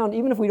people around,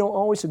 even if we don't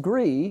always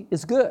agree,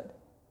 is good.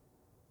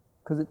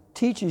 Because it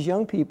teaches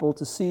young people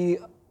to see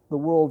the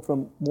world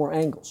from more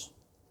angles.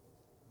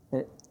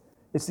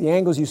 It's the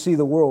angles you see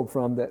the world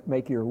from that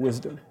make your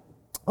wisdom.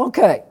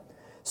 Okay,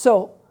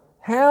 so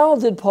how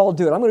did Paul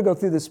do it? I'm going to go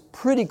through this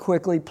pretty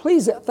quickly.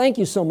 Please, thank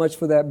you so much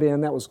for that,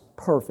 Ben. That was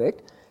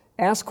perfect.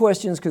 Ask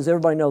questions because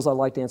everybody knows I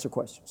like to answer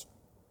questions.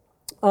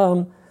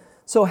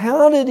 So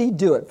how did he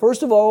do it?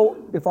 First of all,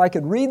 if I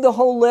could read the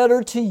whole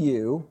letter to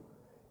you,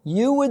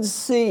 you would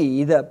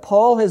see that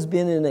Paul has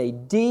been in a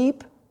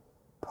deep,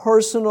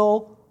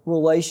 personal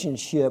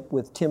relationship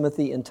with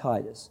Timothy and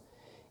Titus.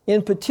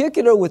 In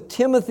particular, with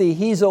Timothy,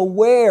 he's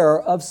aware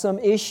of some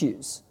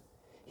issues.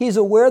 He's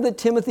aware that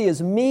Timothy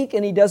is meek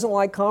and he doesn't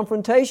like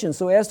confrontation,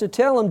 so he has to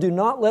tell him, do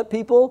not let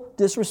people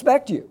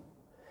disrespect you.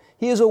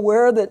 He is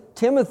aware that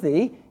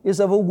Timothy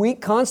is of a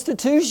weak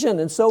constitution,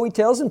 and so he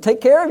tells him,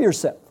 take care of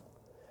yourself.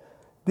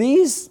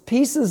 These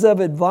pieces of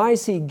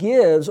advice he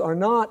gives are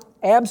not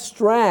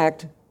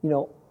abstract,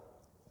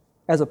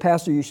 as a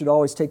pastor you should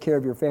always take care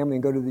of your family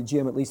and go to the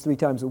gym at least 3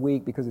 times a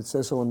week because it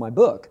says so in my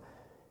book.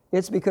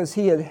 It's because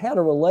he had had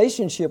a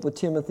relationship with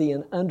Timothy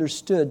and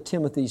understood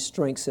Timothy's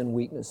strengths and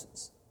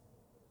weaknesses.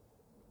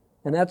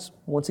 And that's,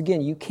 once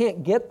again, you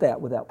can't get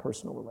that without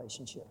personal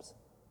relationships.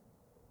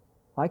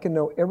 I can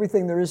know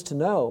everything there is to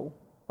know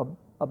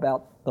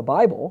about the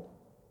Bible,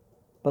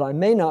 but I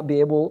may not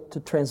be able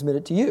to transmit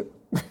it to you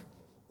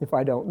if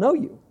I don't know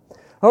you.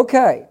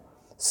 Okay.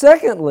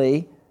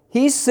 Secondly,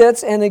 he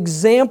sets an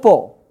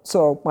example.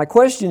 So my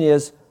question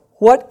is,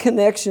 what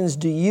connections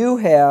do you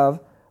have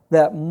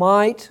that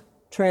might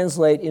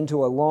translate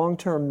into a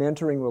long-term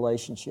mentoring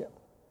relationship?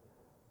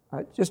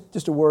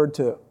 Just a word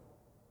to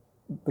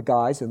the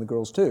guys and the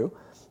girls too.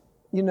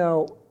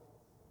 To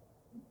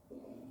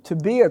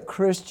be a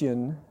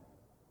Christian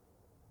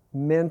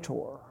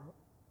mentor,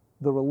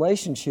 the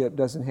relationship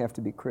doesn't have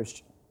to be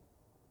Christian.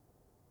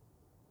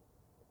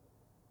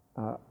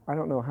 I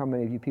don't know how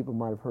many of you people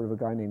might have heard of a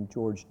guy named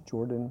George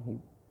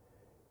Jordan.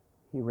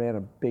 He ran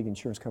a big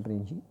insurance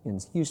company in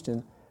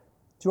Houston.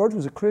 George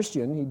was a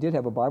Christian. He did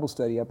have a Bible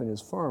study up in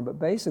his farm, but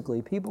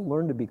basically people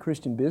learned to be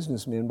Christian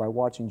businessmen by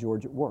watching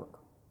George at work.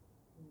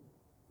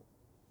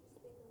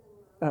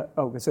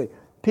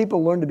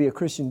 People learned to be a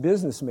Christian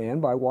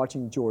businessman by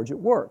watching George at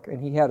work. And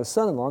he had a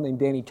son-in-law named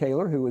Danny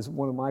Taylor, who was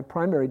one of my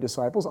primary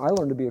disciples. I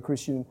learned to be a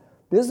Christian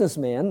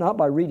businessman, not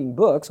by reading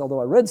books,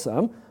 although I read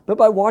some, but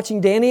by watching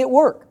Danny at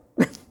work.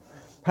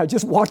 I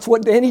just watched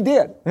what Danny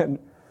did and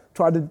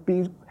tried to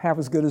be half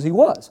as good as he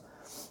was.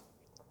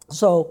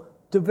 So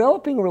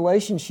developing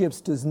relationships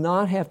does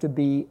not have to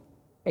be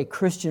a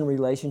Christian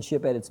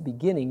relationship at its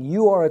beginning.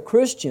 You are a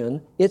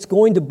Christian, it's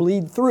going to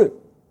bleed through.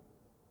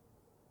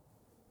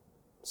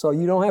 So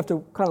you don't have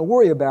to kind of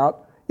worry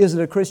about, is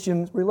it a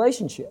Christian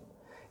relationship?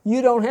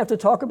 You don't have to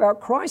talk about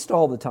Christ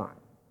all the time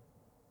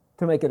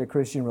to make it a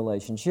Christian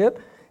relationship.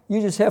 You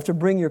just have to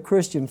bring your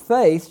Christian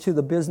faith to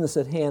the business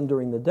at hand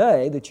during the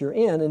day that you're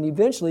in, and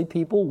eventually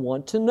people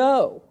want to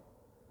know.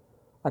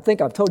 I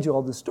think I've told you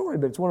all this story,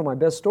 but it's one of my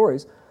best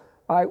stories.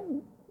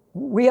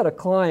 We had a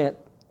client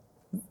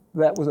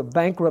that was a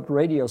bankrupt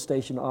radio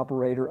station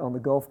operator on the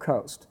Gulf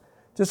Coast.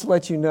 Just to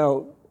let you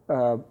know,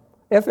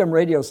 FM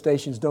radio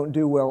stations don't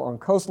do well on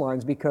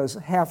coastlines because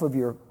half of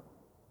your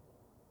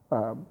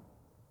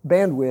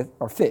bandwidth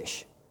are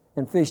fish,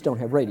 and fish don't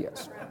have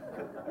radios.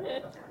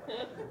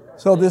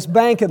 So this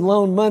bank had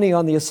loaned money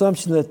on the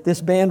assumption that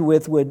this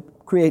bandwidth would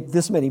create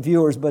this many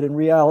viewers, but in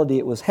reality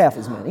it was half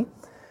as many.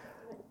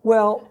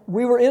 Well,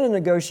 we were in a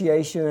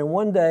negotiation, and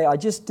one day I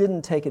just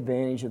didn't take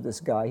advantage of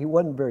this guy. He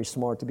wasn't very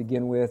smart to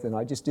begin with, and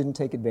I just didn't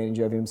take advantage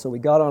of him. So we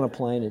got on a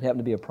plane. It happened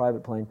to be a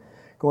private plane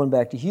going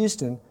back to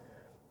Houston.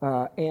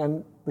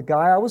 And the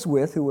guy I was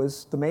with, who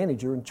was the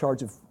manager in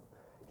charge of,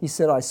 he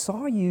said, I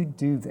saw you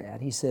do that.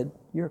 He said,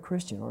 you're a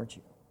Christian, aren't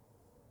you?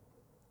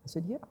 I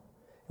said, yeah.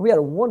 And we had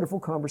a wonderful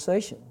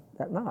conversation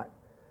that night.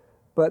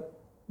 But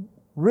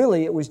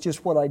really, it was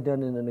just what I'd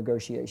done in a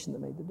negotiation that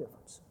made the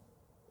difference.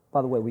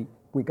 By the way,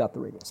 we got the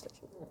radio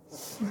station.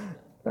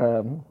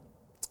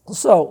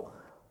 So,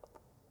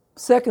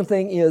 second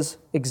thing is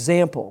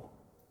example.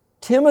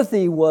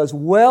 Timothy was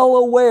well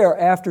aware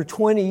after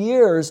 20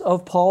 years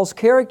of Paul's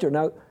character.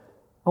 Now,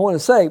 I want to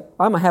say,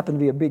 I happen to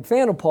be a big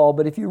fan of Paul,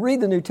 but if you read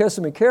the New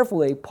Testament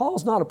carefully,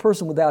 Paul's not a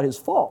person without his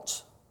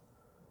faults.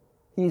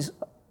 He's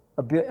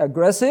a bit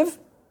aggressive.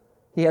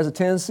 He has a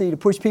tendency to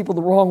push people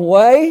the wrong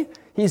way.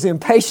 He's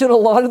impatient a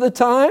lot of the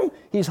time.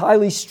 He's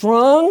highly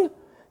strung.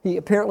 He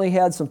apparently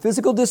had some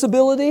physical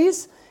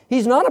disabilities.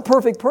 He's not a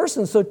perfect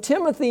person, so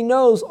Timothy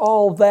knows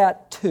all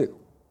that too.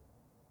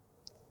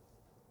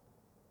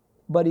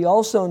 But he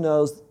also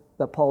knows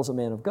that Paul's a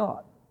man of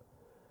God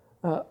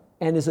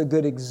and is a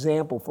good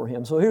example for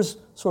him. So here's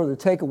sort of the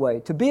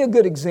takeaway. To be a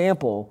good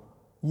example,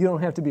 you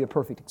don't have to be a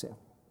perfect example.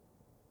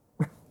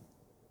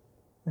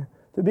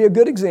 To be a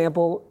good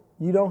example,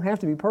 you don't have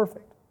to be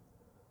perfect.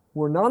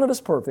 We're none of us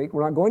perfect.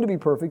 We're not going to be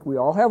perfect. We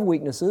all have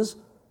weaknesses.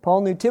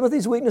 Paul knew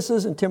Timothy's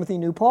weaknesses, and Timothy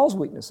knew Paul's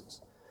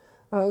weaknesses.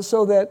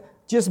 So that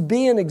just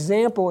be an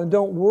example and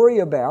don't worry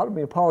about,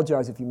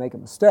 apologize if you make a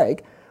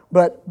mistake,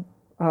 but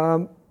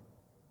don't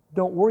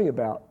worry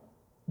about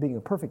being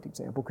a perfect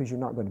example because you're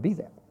not going to be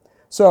that.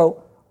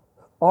 So,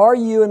 are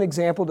you an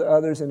example to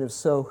others, and if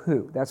so,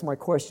 who? That's my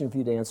question for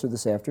you to answer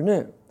this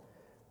afternoon.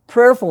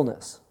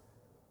 Prayerfulness.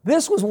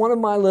 This was one of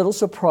my little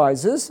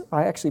surprises.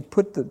 I actually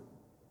put the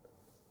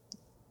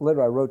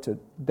letter I wrote to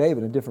Dave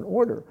in a different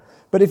order.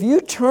 But if you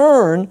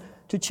turn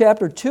to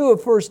chapter 2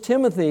 of 1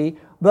 Timothy,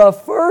 the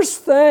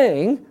first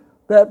thing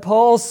that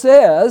Paul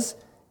says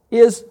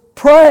is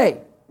pray.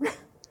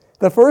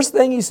 The first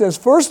thing he says,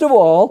 first of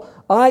all,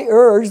 I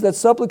urge that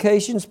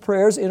supplications,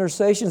 prayers,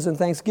 intercessions, and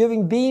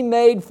thanksgiving be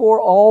made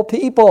for all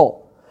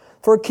people,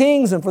 for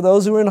kings and for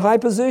those who are in high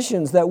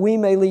positions, that we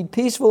may lead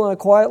peaceful and a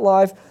quiet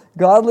life,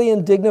 godly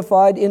and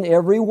dignified in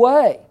every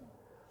way.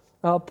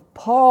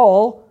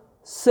 Paul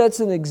sets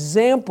an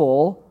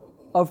example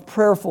of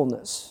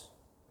prayerfulness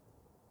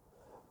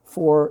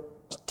for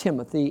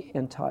Timothy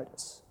and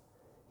Titus.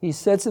 He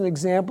sets an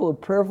example of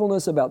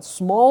prayerfulness about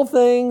small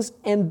things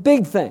and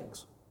big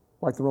things,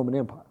 like the Roman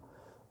Empire,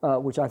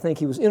 which I think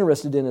he was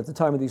interested in at the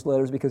time of these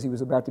letters because he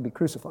was about to be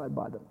crucified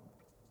by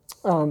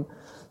them.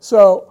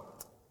 So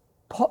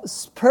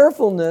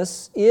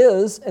prayerfulness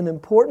is an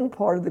important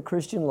part of the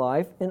Christian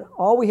life, and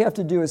all we have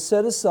to do is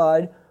set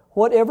aside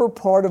whatever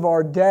part of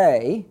our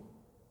day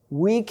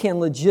we can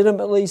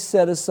legitimately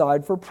set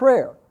aside for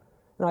prayer.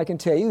 And I can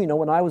tell you,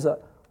 when I was a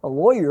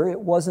lawyer, it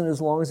wasn't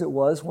as long as it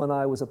was when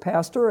I was a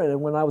pastor,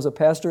 and when I was a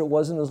pastor, it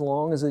wasn't as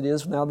long as it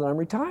is now that I'm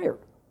retired.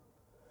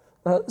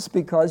 It's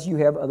because you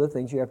have other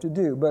things you have to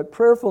do. But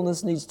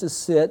prayerfulness needs to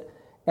sit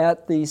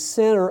at the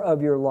center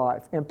of your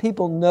life, and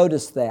people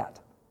notice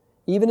that.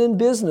 Even in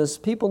business,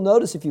 people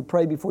notice if you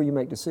pray before you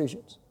make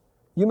decisions.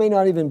 You may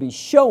not even be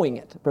showing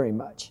it very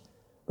much,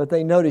 but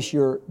they notice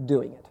you're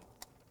doing it.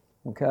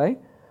 Okay?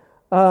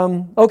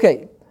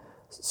 Okay,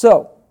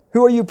 so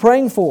who are you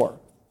praying for?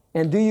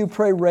 And do you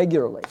pray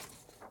regularly?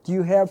 Do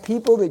you have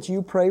people that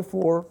you pray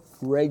for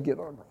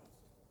regularly?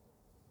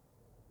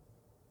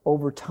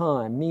 Over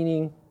time,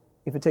 meaning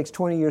if it takes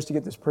 20 years to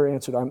get this prayer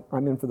answered,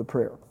 I'm in for the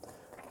prayer.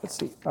 Let's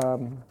see.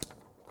 What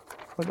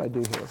did I do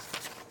here?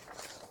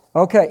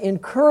 Okay,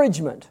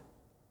 encouragement.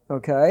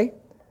 Okay.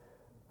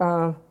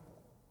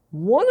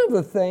 One of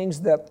the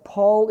things that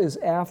Paul is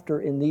after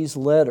in these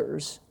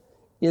letters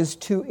is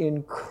to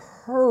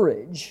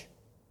encourage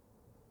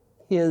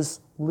his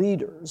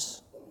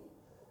leaders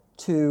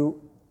to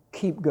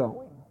keep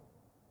going.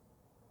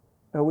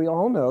 Now, we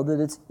all know that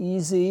it's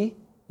easy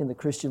in the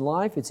Christian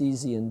life, it's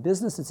easy in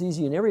business, it's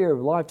easy in every area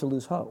of life to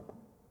lose hope,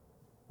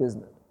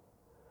 isn't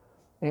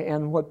it?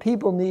 And what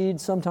people need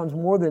sometimes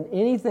more than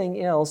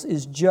anything else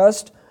is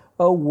just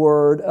a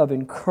word of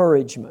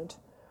encouragement.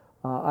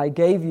 I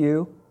gave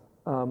you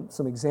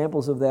some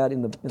examples of that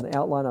in the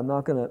outline. I'm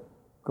not going to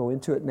go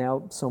into it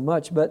now so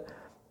much, but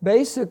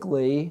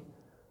basically,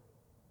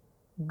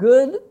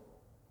 good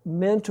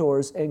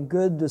mentors and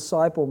good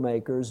disciple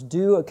makers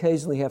do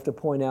occasionally have to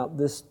point out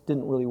this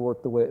didn't really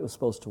work the way it was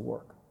supposed to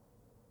work.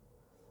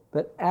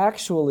 But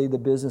actually, the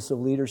business of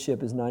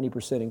leadership is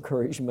 90%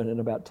 encouragement and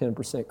about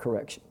 10%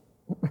 correction.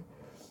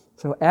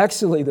 So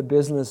actually, the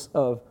business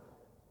of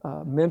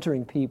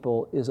mentoring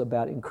people is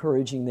about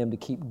encouraging them to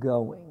keep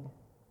going.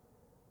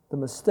 The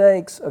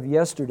mistakes of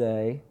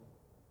yesterday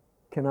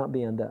cannot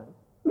be undone.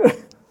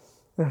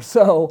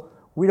 So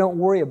we don't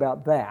worry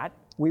about that.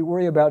 We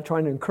worry about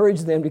trying to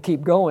encourage them to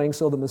keep going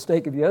so the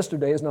mistake of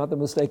yesterday is not the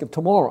mistake of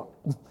tomorrow.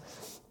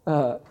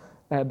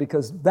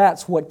 Because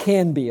that's what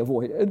can be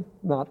avoided,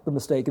 not the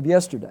mistake of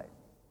yesterday.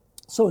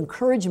 So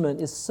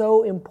encouragement is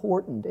so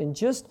important. And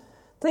just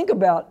think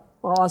about,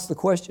 I'll ask the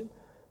question,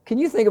 can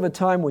you think of a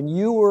time when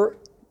you were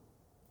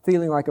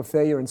feeling like a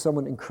failure and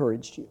someone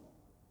encouraged you?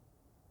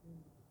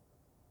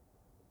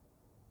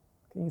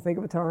 Can you think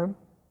of a time?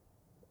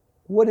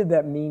 What did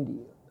that mean to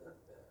you?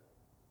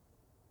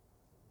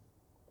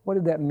 What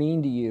did that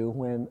mean to you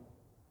when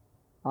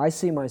I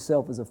see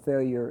myself as a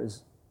failure,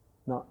 as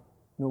no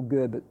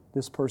good, but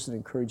this person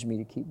encouraged me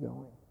to keep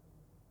going?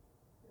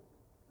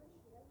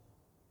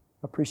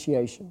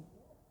 Appreciation.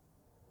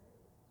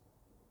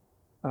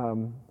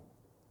 I'm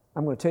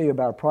going to tell you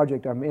about a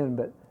project I'm in,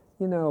 but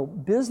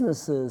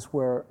businesses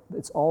where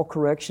it's all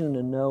correction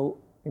and no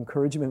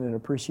encouragement and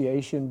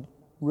appreciation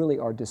really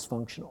are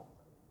dysfunctional.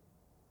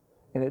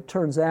 And it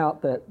turns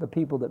out that the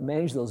people that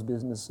manage those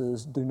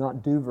businesses do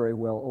not do very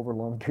well over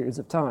long periods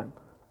of time.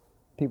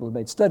 People have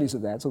made studies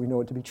of that, so we know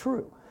it to be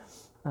true.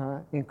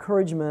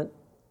 Encouragement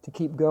to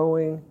keep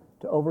going,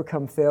 to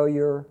overcome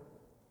failure,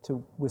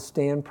 to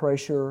withstand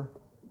pressure,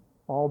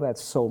 all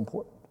that's so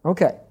important.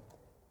 Okay.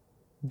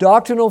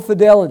 Doctrinal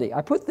fidelity.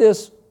 I put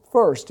this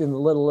first in the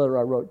little letter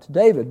I wrote to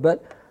David,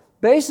 but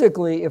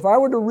basically, if I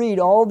were to read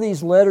all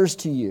these letters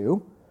to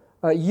you,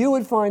 you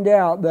would find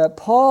out that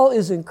Paul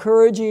is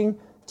encouraging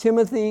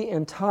Timothy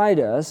and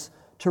Titus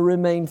to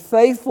remain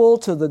faithful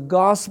to the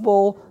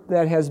gospel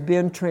that has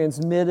been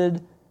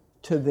transmitted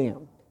to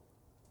them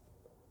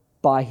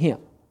by him.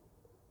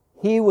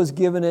 He was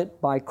given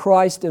it by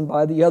Christ and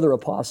by the other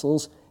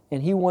apostles,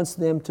 and he wants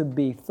them to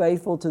be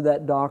faithful to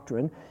that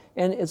doctrine.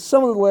 And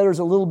some of the letters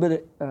are a little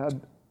bit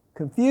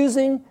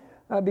confusing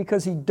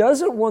because he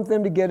doesn't want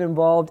them to get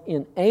involved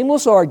in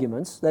aimless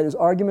arguments, that is,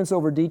 arguments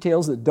over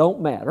details that don't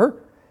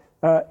matter.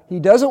 He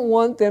doesn't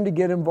want them to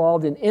get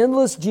involved in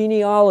endless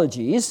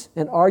genealogies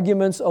and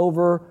arguments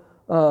over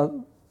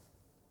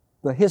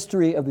the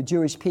history of the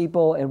Jewish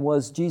people and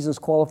was Jesus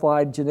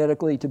qualified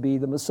genetically to be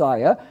the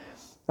Messiah.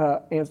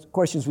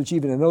 questions which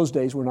even in those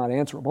days were not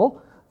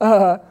answerable.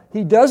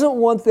 He doesn't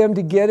want them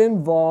to get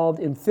involved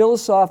in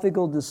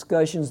philosophical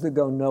discussions that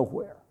go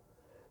nowhere.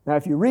 Now,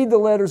 if you read the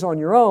letters on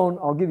your own,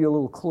 I'll give you a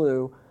little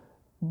clue.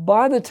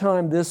 By the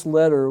time this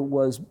letter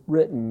was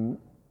written,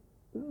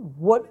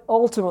 what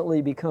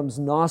ultimately becomes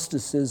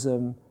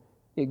Gnosticism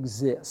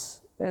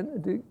exists.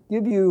 And to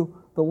give you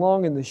the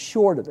long and the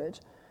short of it,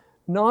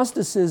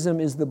 Gnosticism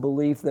is the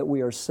belief that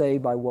we are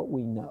saved by what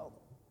we know.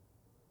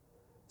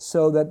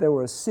 So that there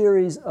were a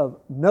series of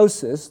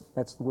gnosis,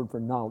 that's the word for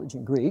knowledge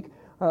in Greek,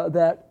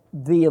 that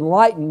the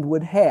enlightened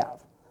would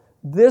have.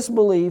 This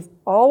belief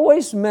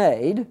always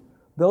made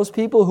those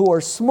people who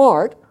are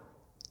smart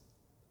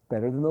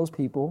better than those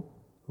people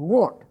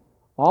who aren't.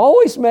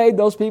 Always made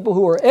those people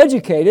who are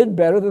educated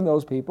better than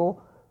those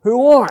people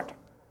who aren't.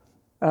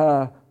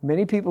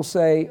 Many people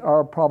say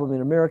our problem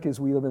in America is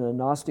we live in a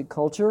Gnostic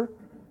culture,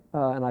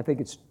 and I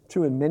think it's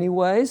true in many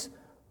ways.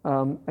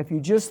 If you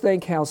just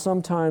think how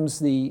sometimes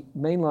the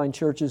mainline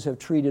churches have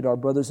treated our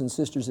brothers and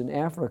sisters in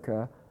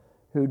Africa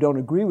who don't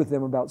agree with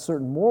them about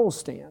certain moral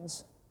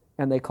stands,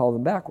 and they call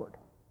them backward.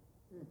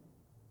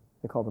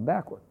 They call them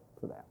backward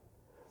for that.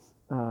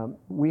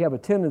 We have a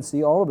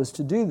tendency, all of us,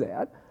 to do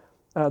that.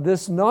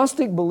 This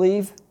Gnostic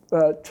belief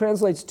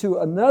translates to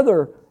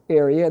another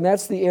area, and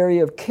that's the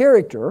area of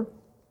character,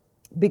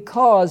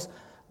 because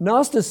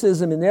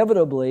Gnosticism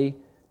inevitably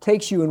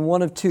takes you in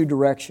one of two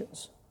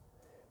directions.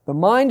 The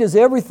mind is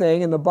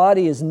everything and the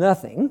body is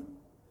nothing,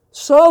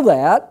 so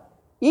that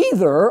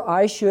either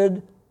I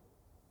should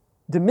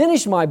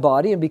diminish my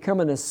body and become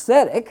an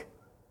ascetic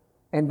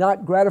and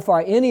not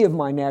gratify any of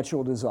my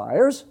natural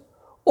desires,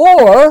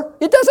 or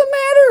it doesn't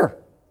matter.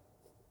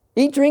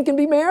 Eat, drink, and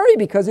be merry,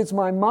 because it's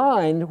my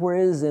mind where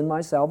it is in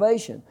my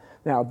salvation.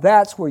 Now,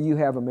 that's where you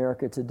have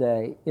America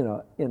today in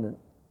a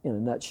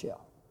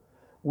nutshell.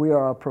 We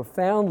are a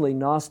profoundly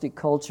Gnostic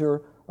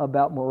culture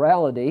about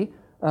morality.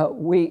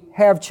 We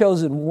have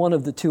chosen one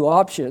of the two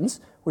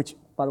options, which,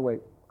 by the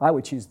way, I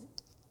would choose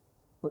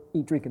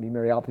eat, drink, and be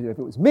merry opposite if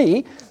it was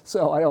me,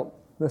 so I don't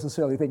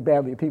necessarily think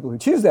badly of people who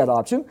choose that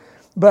option.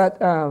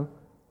 But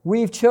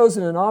we've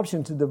chosen an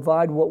option to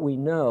divide what we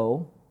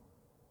know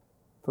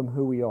from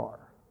who we are.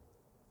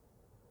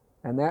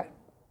 And that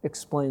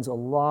explains a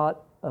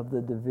lot of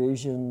the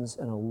divisions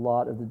and a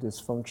lot of the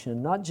dysfunction,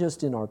 not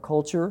just in our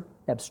culture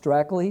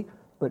abstractly,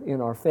 but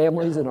in our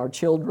families, in our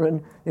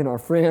children, in our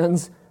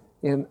friends,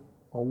 in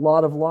a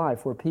lot of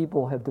life where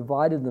people have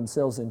divided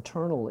themselves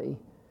internally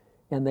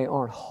and they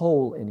aren't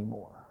whole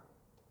anymore.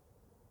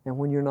 And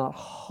when you're not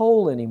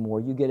whole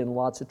anymore, you get in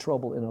lots of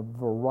trouble in a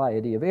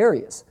variety of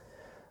areas.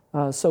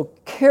 So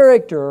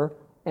character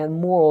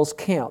and morals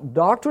count.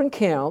 Doctrine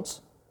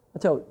counts. I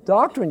tell you,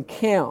 doctrine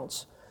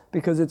counts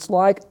because it's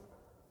like,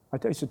 I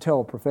used to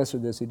tell a professor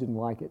this, he didn't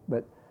like it,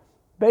 but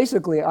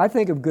basically I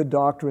think of good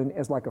doctrine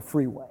as like a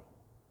freeway.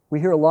 We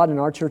hear a lot in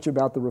our church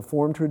about the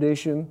Reformed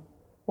tradition.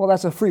 Well,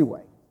 that's a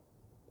freeway.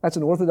 That's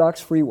an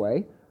Orthodox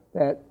freeway.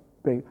 But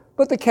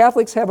the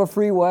Catholics have a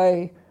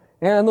freeway,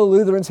 and the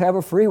Lutherans have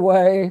a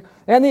freeway,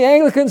 and the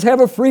Anglicans have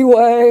a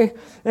freeway,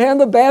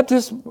 and the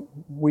Baptists,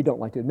 we don't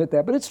like to admit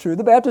that, but it's true,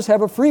 the Baptists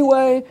have a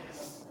freeway.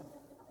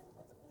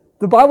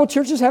 The Bible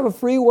churches have a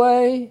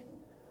freeway.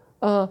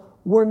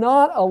 We're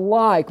not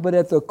alike, but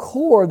at the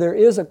core there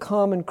is a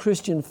common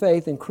Christian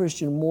faith and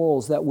Christian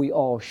morals that we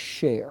all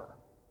share.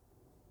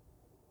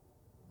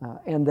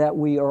 And that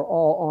we are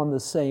all on the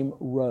same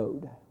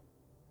road.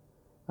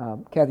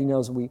 Kathy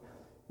knows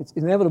it's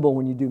inevitable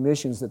when you do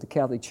missions that the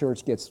Catholic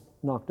Church gets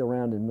knocked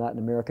around in Latin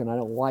America, and I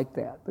don't like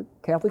that. But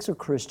Catholics are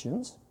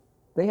Christians.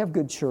 They have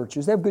good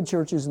churches. They have good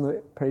churches in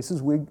the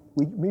places we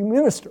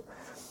minister.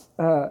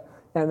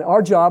 And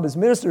our job as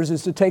ministers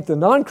is to take the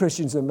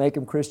non-Christians and make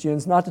them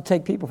Christians, not to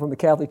take people from the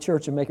Catholic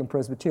Church and make them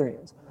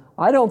Presbyterians.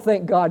 I don't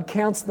think God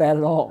counts that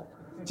at all.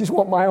 Just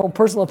want my own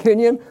personal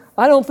opinion.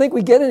 I don't think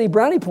we get any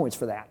brownie points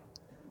for that.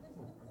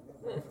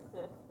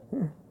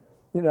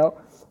 You know,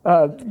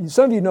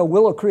 some of you know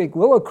Willow Creek.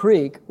 Willow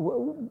Creek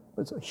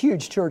was a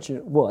huge church, and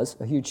it was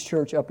a huge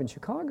church up in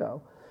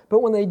Chicago.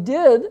 But when they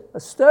did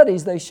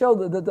studies, they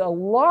showed that a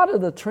lot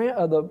of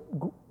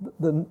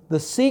the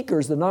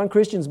seekers, the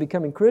non-Christians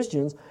becoming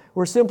Christians,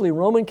 were simply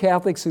Roman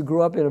Catholics who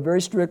grew up in a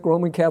very strict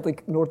Roman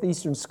Catholic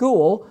Northeastern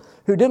school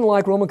who didn't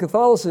like Roman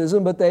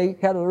Catholicism, but they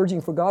had an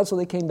urging for God, so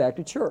they came back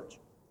to church.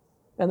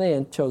 And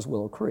they chose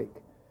Willow Creek.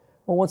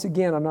 Well, once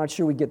again, I'm not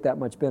sure we get that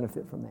much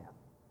benefit from that.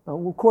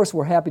 Of course,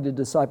 we're happy to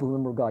disciple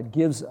whomever God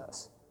gives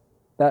us.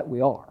 That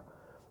we are.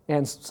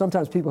 And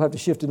sometimes people have to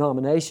shift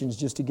denominations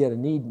just to get a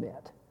need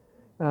met.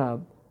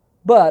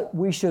 But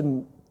we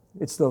shouldn't,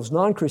 it's those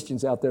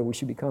non-Christians out there we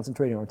should be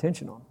concentrating our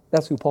attention on.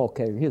 That's who Paul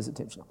carried his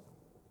attention on.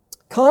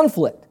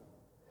 Conflict.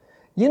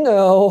 You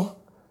know,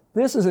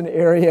 this is an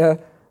area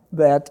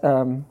that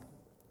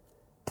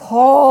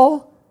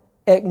Paul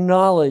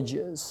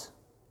acknowledges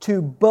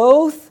to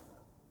both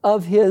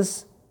of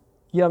his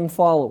young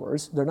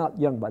followers, they're not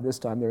young by this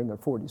time, they're in their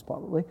 40s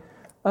probably,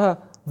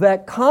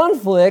 that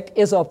conflict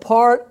is a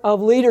part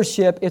of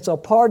leadership, it's a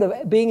part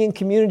of being in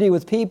community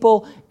with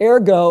people,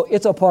 ergo,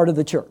 it's a part of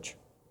the church.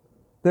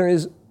 There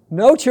is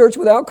no church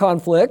without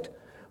conflict.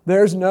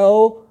 There's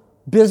no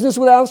business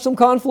without some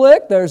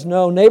conflict. There's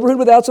no neighborhood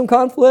without some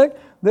conflict.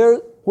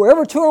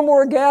 Wherever two or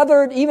more are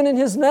gathered, even in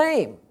His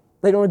name,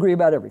 they don't agree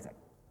about everything.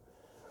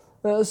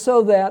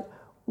 So that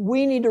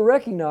we need to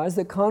recognize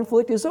that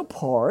conflict is a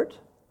part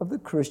of the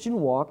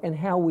Christian walk, and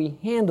how we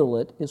handle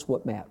it is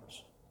what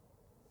matters.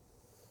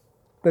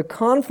 The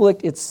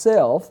conflict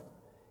itself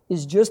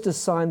is just a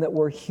sign that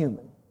we're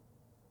human.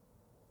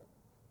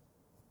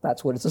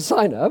 That's what it's a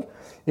sign of.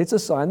 It's a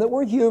sign that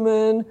we're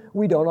human.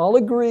 We don't all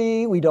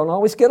agree. We don't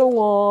always get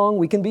along.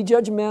 We can be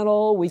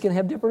judgmental. We can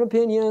have different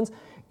opinions.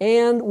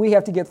 And we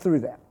have to get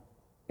through that.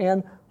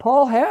 And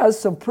Paul has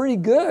some pretty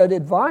good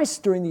advice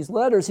during these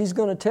letters. He's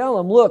going to tell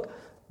them, look,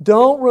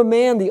 don't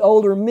remand the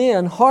older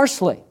men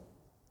harshly.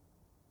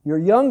 You're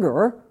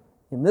younger.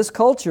 In this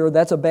culture,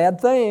 that's a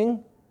bad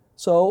thing.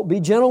 So be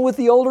gentle with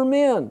the older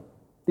men.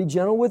 Be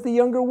gentle with the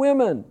younger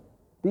women.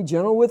 Be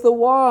gentle with the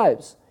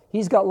wives.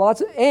 He's got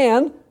lots of,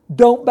 and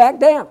don't back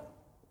down.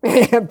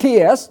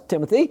 P.S.,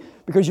 Timothy,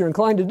 because you're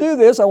inclined to do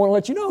this, I want to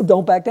let you know,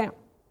 don't back down.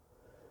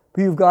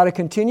 But you've got to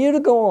continue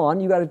to go on.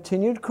 You've got to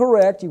continue to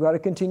correct. You've got to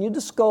continue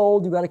to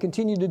scold. You've got to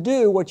continue to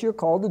do what you're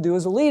called to do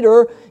as a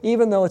leader,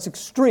 even though it's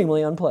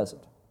extremely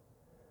unpleasant.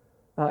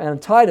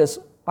 And Titus,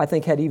 I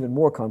think, had even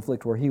more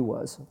conflict where he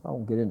was. I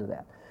won't get into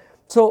that.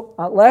 So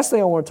last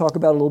thing I want to talk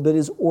about a little bit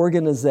is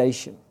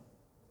organization.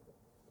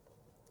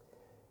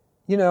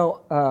 You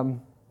know,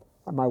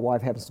 my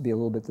wife happens to be a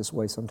little bit this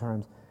way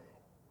sometimes.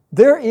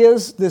 There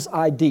is this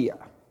idea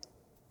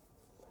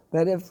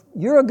that if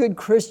you're a good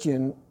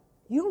Christian,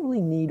 you don't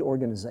really need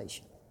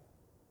organization.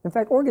 In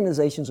fact,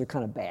 organizations are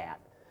kind of bad.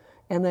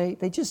 And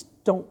they just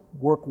don't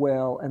work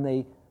well, and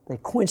they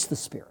quench the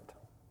spirit.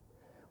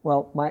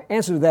 Well, my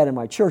answer to that in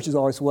my church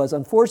always was,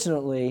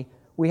 unfortunately,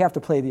 we have to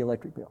pay the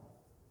electric bill.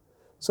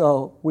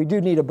 So we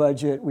do need a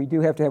budget. We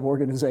do have to have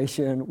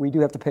organization. We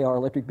do have to pay our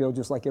electric bill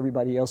just like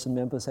everybody else in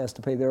Memphis has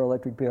to pay their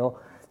electric bill.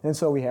 And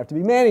so we have to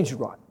be managed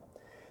right.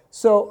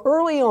 So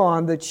early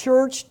on, the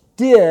church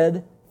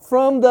did,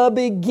 from the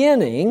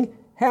beginning,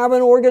 have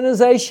an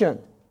organization.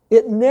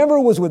 It never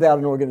was without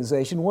an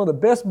organization. One of the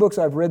best books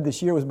I've read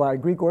this year was by a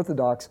Greek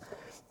Orthodox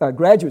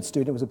graduate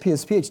student. It was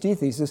his PhD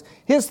thesis.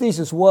 His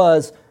thesis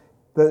was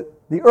the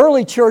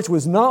early church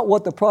was not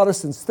what the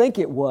Protestants think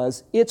it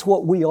was, it's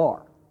what we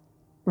are.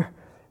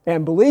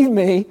 And believe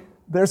me,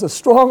 there's a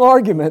strong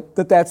argument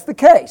that that's the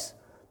case,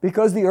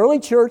 because the early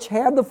church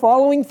had the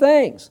following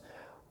things.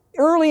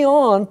 Early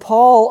on,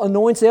 Paul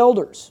anoints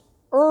elders.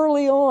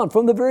 Early on,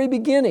 from the very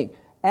beginning.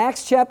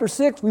 Acts chapter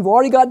 6, we've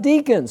already got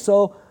deacons.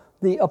 So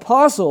the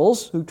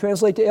apostles, who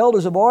translate to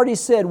elders, have already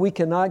said we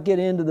cannot get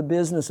into the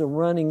business of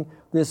running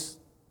this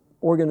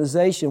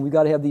organization. We've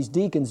got to have these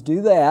deacons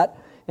do that.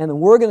 And then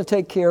we're going to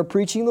take care of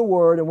preaching the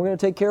word, and we're going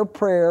to take care of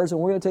prayers,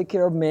 and we're going to take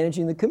care of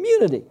managing the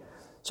community.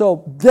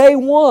 So day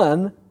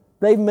one,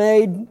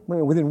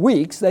 within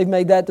weeks, they've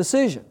made that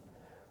decision.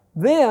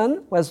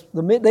 Then, as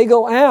they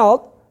go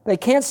out, they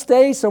can't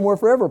stay somewhere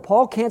forever.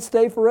 Paul can't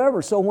stay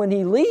forever. So when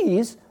he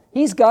leaves,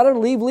 he's got to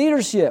leave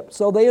leadership.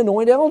 So they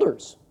anoint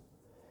elders.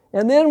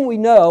 And then we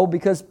know,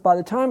 because by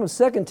the time of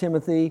 2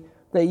 Timothy,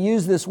 they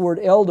use this word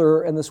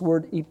elder and this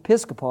word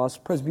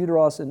episkopos,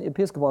 presbyteros and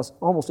episkopos,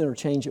 almost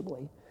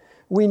interchangeably.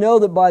 We know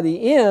that by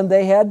the end,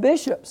 they had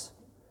bishops.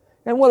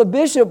 And what a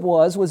bishop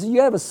was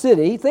you have a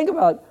city. Think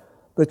about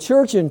the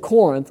church in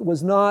Corinth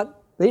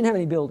they didn't have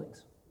any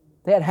buildings.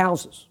 They had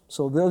houses.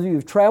 So those of you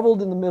who've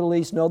traveled in the Middle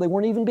East know they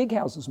weren't even big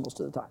houses most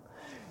of the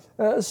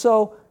time.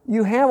 So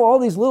you have all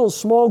these little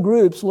small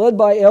groups led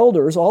by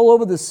elders all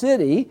over the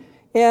city.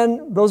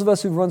 And those of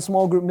us who've run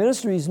small group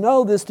ministries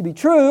know this to be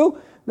true,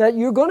 that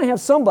you're going to have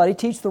somebody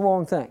teach the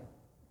wrong thing.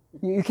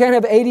 You can't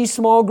have 80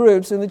 small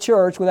groups in the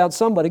church without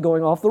somebody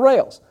going off the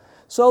rails.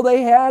 So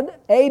they had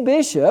a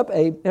bishop,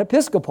 an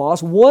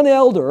episkopos, one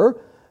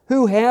elder,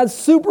 who had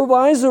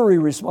supervisory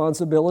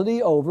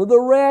responsibility over the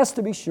rest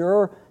to be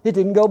sure it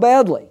didn't go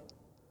badly.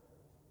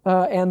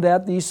 And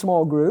that these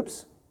small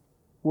groups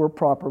were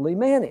properly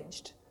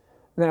managed.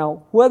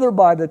 Now, whether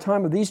by the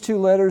time of these two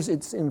letters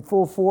it's in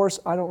full force,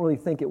 I don't really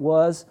think it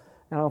was.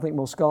 And I don't think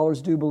most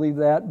scholars do believe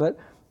that. But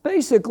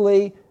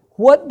basically,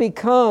 what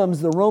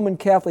becomes the Roman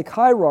Catholic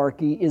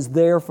hierarchy is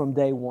there from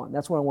day one.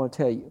 That's what I want to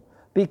tell you.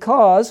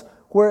 Because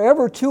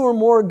wherever two or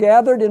more are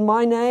gathered in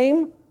my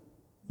name,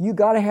 you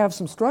got to have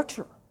some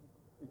structure.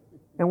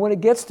 And when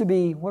it gets to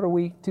be,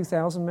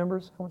 2,000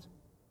 members? How much?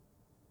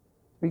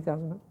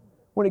 3,000 members?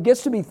 When it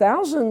gets to be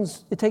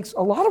thousands, it takes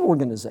a lot of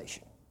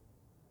organization.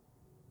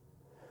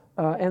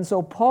 And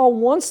so Paul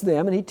wants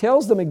them, and he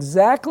tells them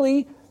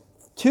exactly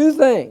two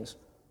things: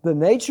 the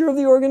nature of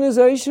the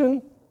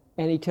organization,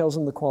 and he tells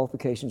them the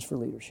qualifications for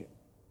leadership.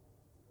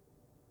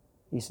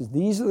 He says,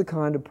 these are the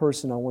kind of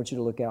person I want you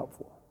to look out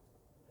for.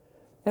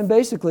 And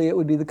basically, it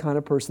would be the kind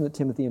of person that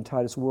Timothy and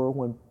Titus were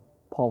when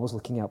Paul was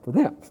looking out for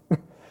them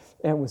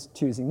and was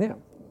choosing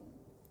them.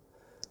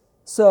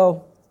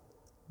 So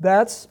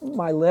that's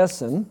my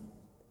lesson.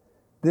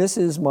 This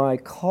is my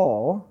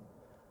call.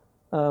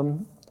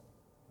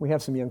 We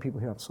have some young people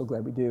here. I'm so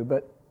glad we do.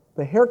 But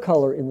the hair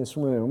color in this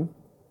room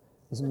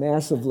is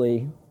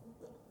massively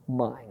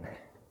mine.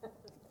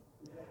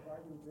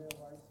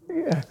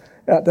 Yeah,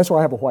 that's why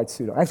I have a white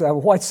suit on. Actually, I have a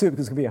white suit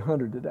because it's going to be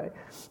 100 today.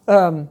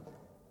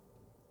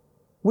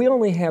 We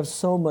only have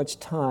so much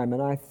time,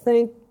 and I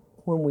think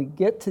when we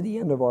get to the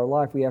end of our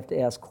life, we have to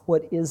ask,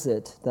 what is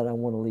it that I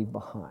want to leave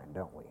behind,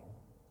 don't we?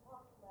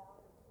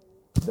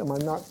 Am I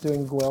not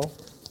doing well?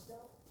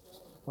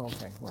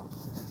 Okay, well.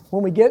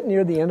 When we get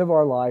near the end of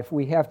our life,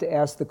 we have to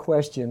ask the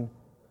question,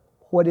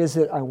 what is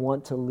it I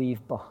want to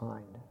leave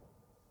behind?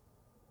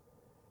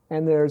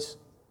 And there's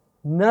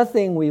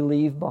nothing we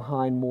leave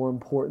behind more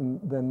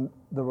important than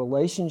the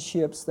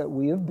relationships that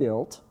we have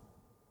built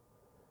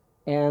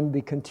and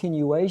the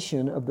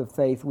continuation of the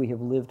faith we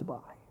have lived by.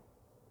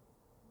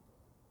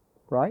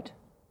 Right?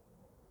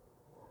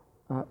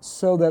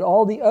 So that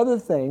all the other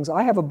things,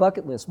 I have a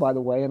bucket list, by the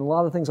way, and a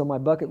lot of things on my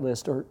bucket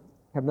list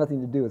have nothing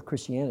to do with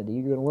Christianity.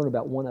 You're going to learn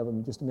about one of them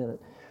in just a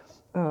minute.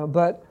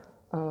 But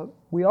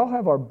we all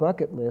have our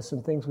bucket lists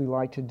and things we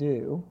like to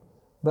do,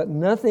 but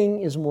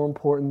nothing is more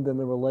important than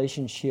the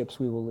relationships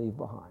we will leave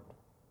behind.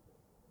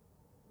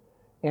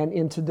 And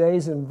in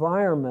today's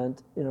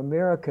environment in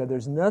America,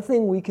 there's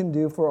nothing we can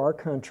do for our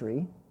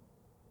country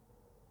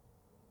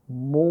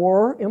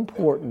more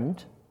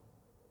important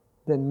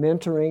than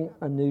mentoring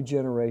a new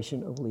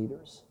generation of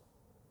leaders.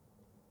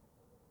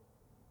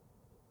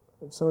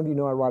 Some of you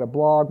know I write a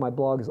blog. My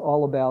blog is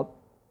all about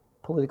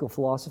political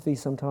philosophy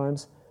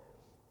sometimes.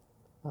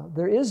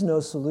 There is no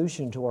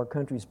solution to our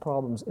country's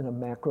problems in a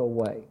macro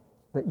way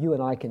that you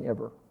and I can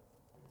ever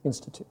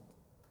institute.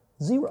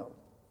 Zero.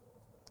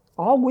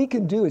 All we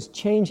can do is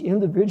change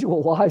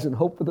individual lives and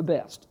hope for the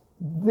best.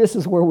 This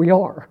is where we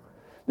are.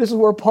 This is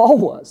where Paul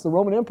was. The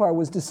Roman Empire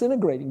was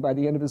disintegrating by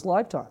the end of his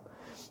lifetime.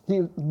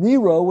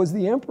 Nero was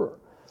the emperor.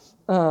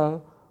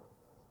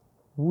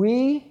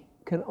 We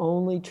can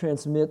only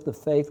transmit the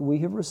faith we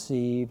have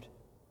received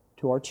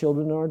to our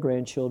children and our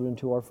grandchildren,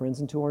 to our friends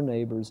and to our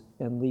neighbors,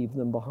 and leave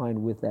them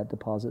behind with that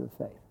deposit of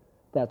faith.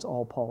 That's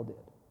all Paul did.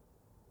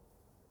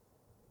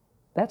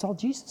 That's all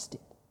Jesus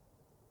did.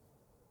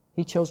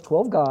 He chose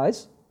 12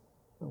 guys.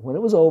 When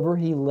it was over,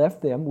 he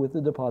left them with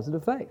the deposit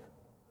of faith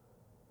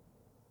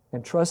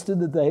and trusted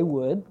that they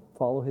would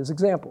follow his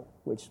example,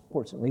 which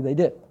fortunately they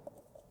did.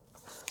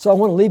 So I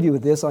want to leave you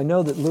with this. I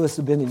know that Louis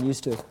Abinion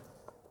used to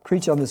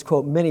preach on this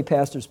quote. Many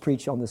pastors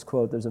preach on this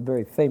quote. There's a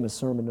very famous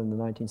sermon in the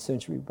 19th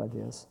century by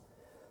this.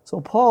 So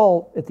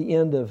Paul, at the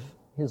end of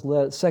his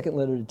second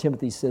letter to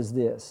Timothy, says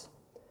this,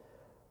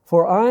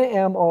 "For I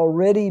am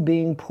already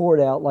being poured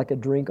out like a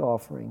drink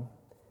offering,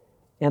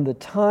 and the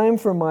time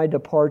for my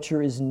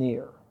departure is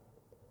near.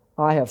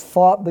 I have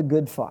fought the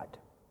good fight.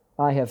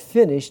 I have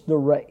finished the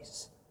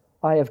race.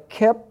 I have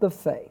kept the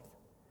faith.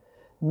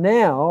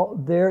 Now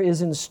there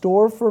is in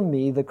store for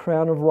me the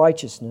crown of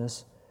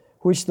righteousness,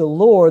 which the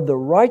Lord, the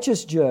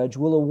righteous judge,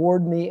 will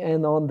award me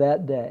and on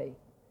that day.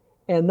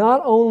 And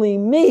not only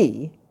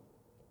me,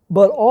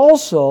 but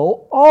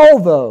also all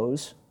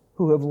those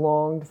who have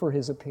longed for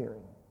his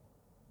appearing."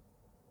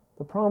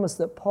 The promise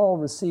that Paul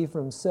received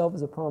for himself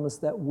is a promise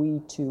that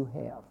we too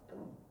have.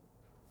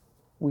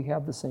 We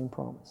have the same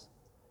promise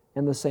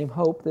and the same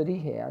hope that he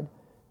had,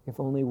 if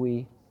only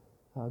we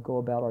go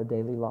about our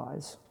daily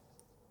lives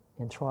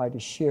and try to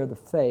share the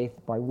faith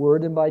by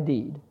word and by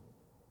deed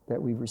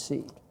that we've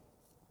received.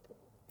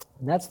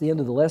 And that's the end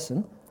of the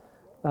lesson.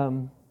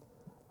 I'm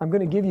going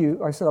to give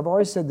you, I've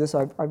already said this,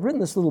 I've written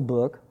this little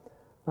book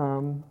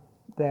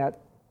that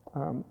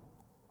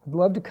I'd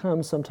love to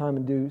come sometime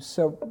and do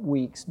several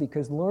weeks,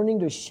 because learning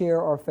to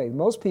share our faith.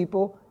 Most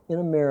people in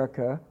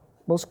America,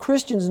 most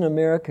Christians in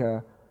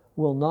America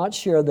will not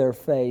share their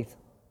faith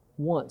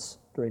once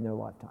during their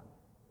lifetime.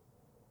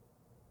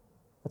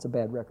 That's a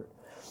bad record.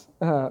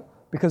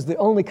 Because the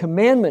only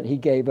commandment he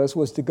gave us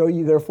was to go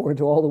ye therefore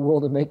into all the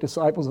world and make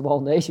disciples of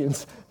all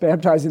nations,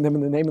 baptizing them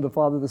in the name of the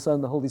Father, the Son,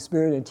 and the Holy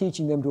Spirit, and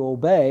teaching them to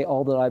obey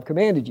all that I've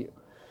commanded you.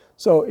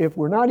 So if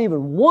we're not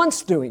even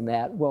once doing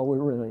that, well, we're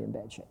really in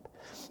bad shape.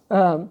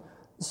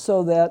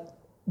 So that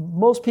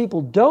most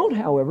people don't,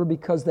 however,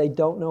 because they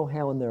don't know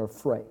how and they're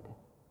afraid.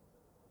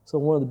 So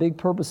one of the big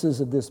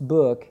purposes of this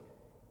book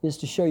is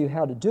to show you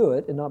how to do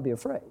it and not be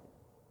afraid.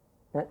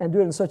 And do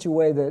it in such a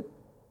way that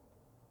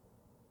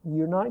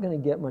you're not going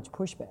to get much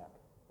pushback.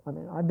 I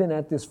mean, I've been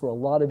at this for a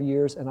lot of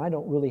years, and I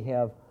don't really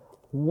have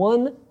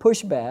one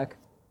pushback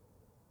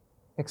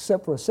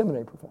except for a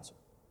seminary professor.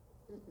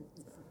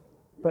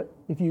 But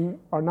if you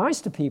are nice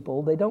to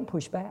people, they don't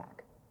push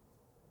back.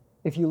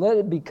 If you let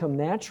it become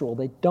natural,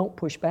 they don't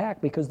push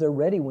back because they're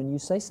ready when you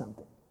say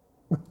something.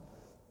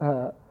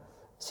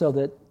 So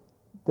that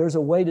there's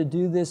a way to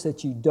do this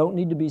that you don't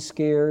need to be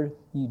scared.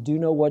 You do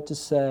know what to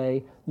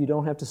say. You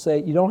don't have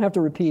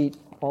to repeat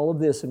all of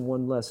this in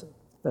one lesson.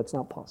 That's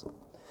not possible.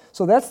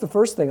 So that's the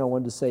first thing I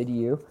wanted to say to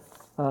you.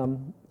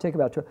 Take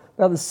about 2 hours.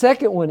 Now the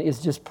second one is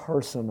just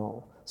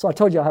personal. So I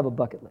told you I have a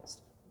bucket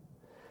list.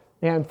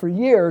 And for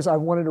years I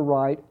wanted to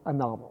write a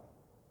novel.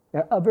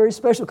 A very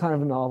special kind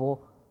of a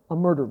novel, a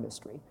murder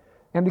mystery.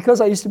 And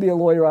because I used to be a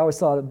lawyer, I always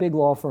thought a big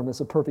law firm is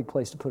a perfect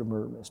place to put a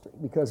murder mystery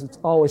because it's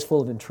always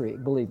full of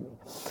intrigue, believe me.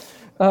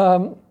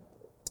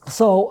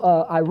 So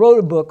I wrote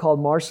a book called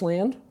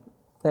Marshland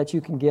that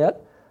you can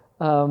get.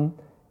 I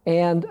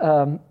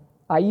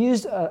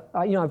used,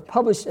 I've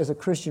published as a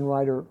Christian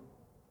writer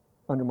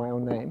under my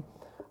own name.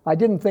 I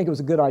didn't think it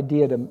was a good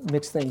idea to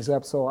mix things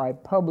up, so I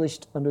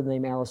published under the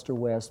name Alistair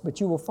West.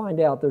 But you will find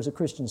out there's a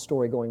Christian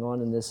story going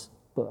on in this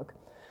book.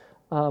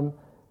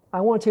 I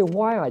want to tell you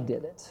why I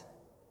did it.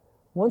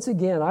 Once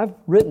again, I've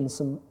written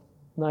some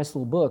nice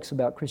little books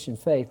about Christian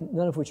faith,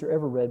 none of which are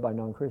ever read by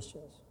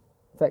non-Christians.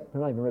 In fact,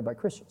 they're not even read by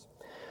Christians.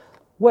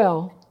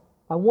 Well,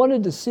 I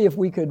wanted to see if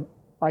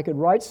I could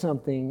write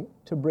something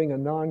to bring a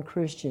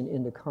non-Christian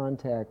into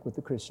contact with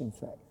the Christian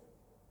faith.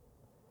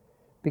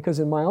 Because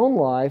in my own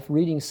life,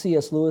 reading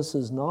C.S.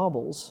 Lewis's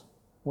novels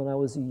when I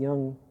was a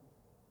young,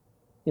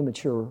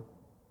 immature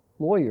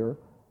lawyer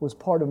was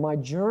part of my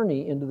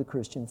journey into the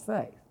Christian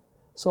faith.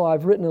 So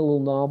I've written a little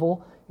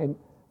novel, and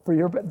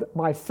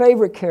my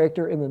favorite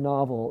character in the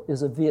novel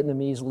is a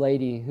Vietnamese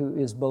lady who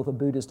is both a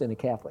Buddhist and a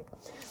Catholic.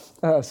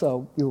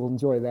 So you will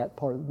enjoy that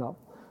part of the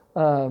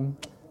novel.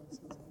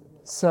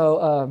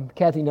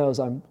 Kathy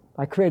knows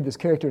I created this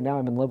character, and now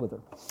I'm in love with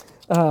her.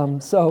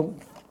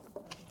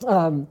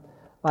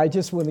 I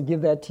just want to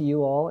give that to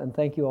you all, and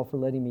thank you all for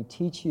letting me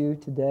teach you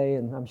today,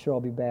 and I'm sure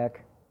I'll be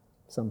back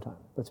sometime.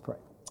 Let's pray.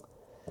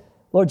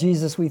 Lord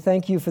Jesus, we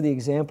thank you for the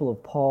example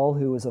of Paul,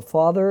 who was a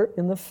father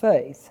in the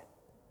faith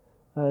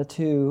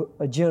to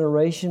a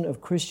generation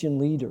of Christian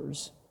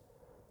leaders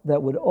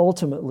that would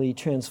ultimately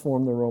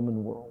transform the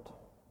Roman world.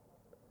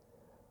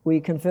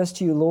 We confess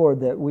to you, Lord,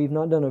 that we've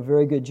not done a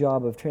very good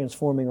job of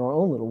transforming our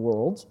own little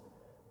worlds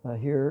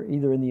here,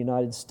 either in the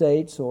United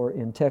States or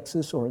in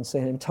Texas or in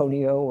San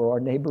Antonio or our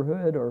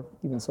neighborhood or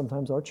even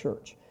sometimes our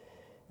church.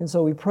 And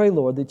so we pray,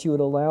 Lord, that you would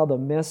allow the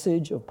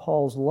message of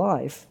Paul's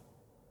life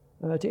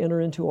to enter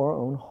into our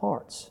own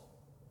hearts,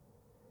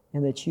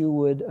 and that you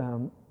would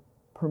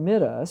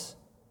permit us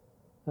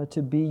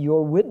to be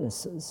your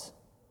witnesses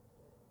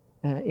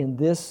in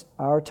this,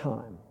 our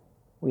time.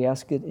 We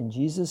ask it in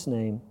Jesus'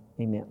 name,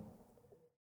 amen.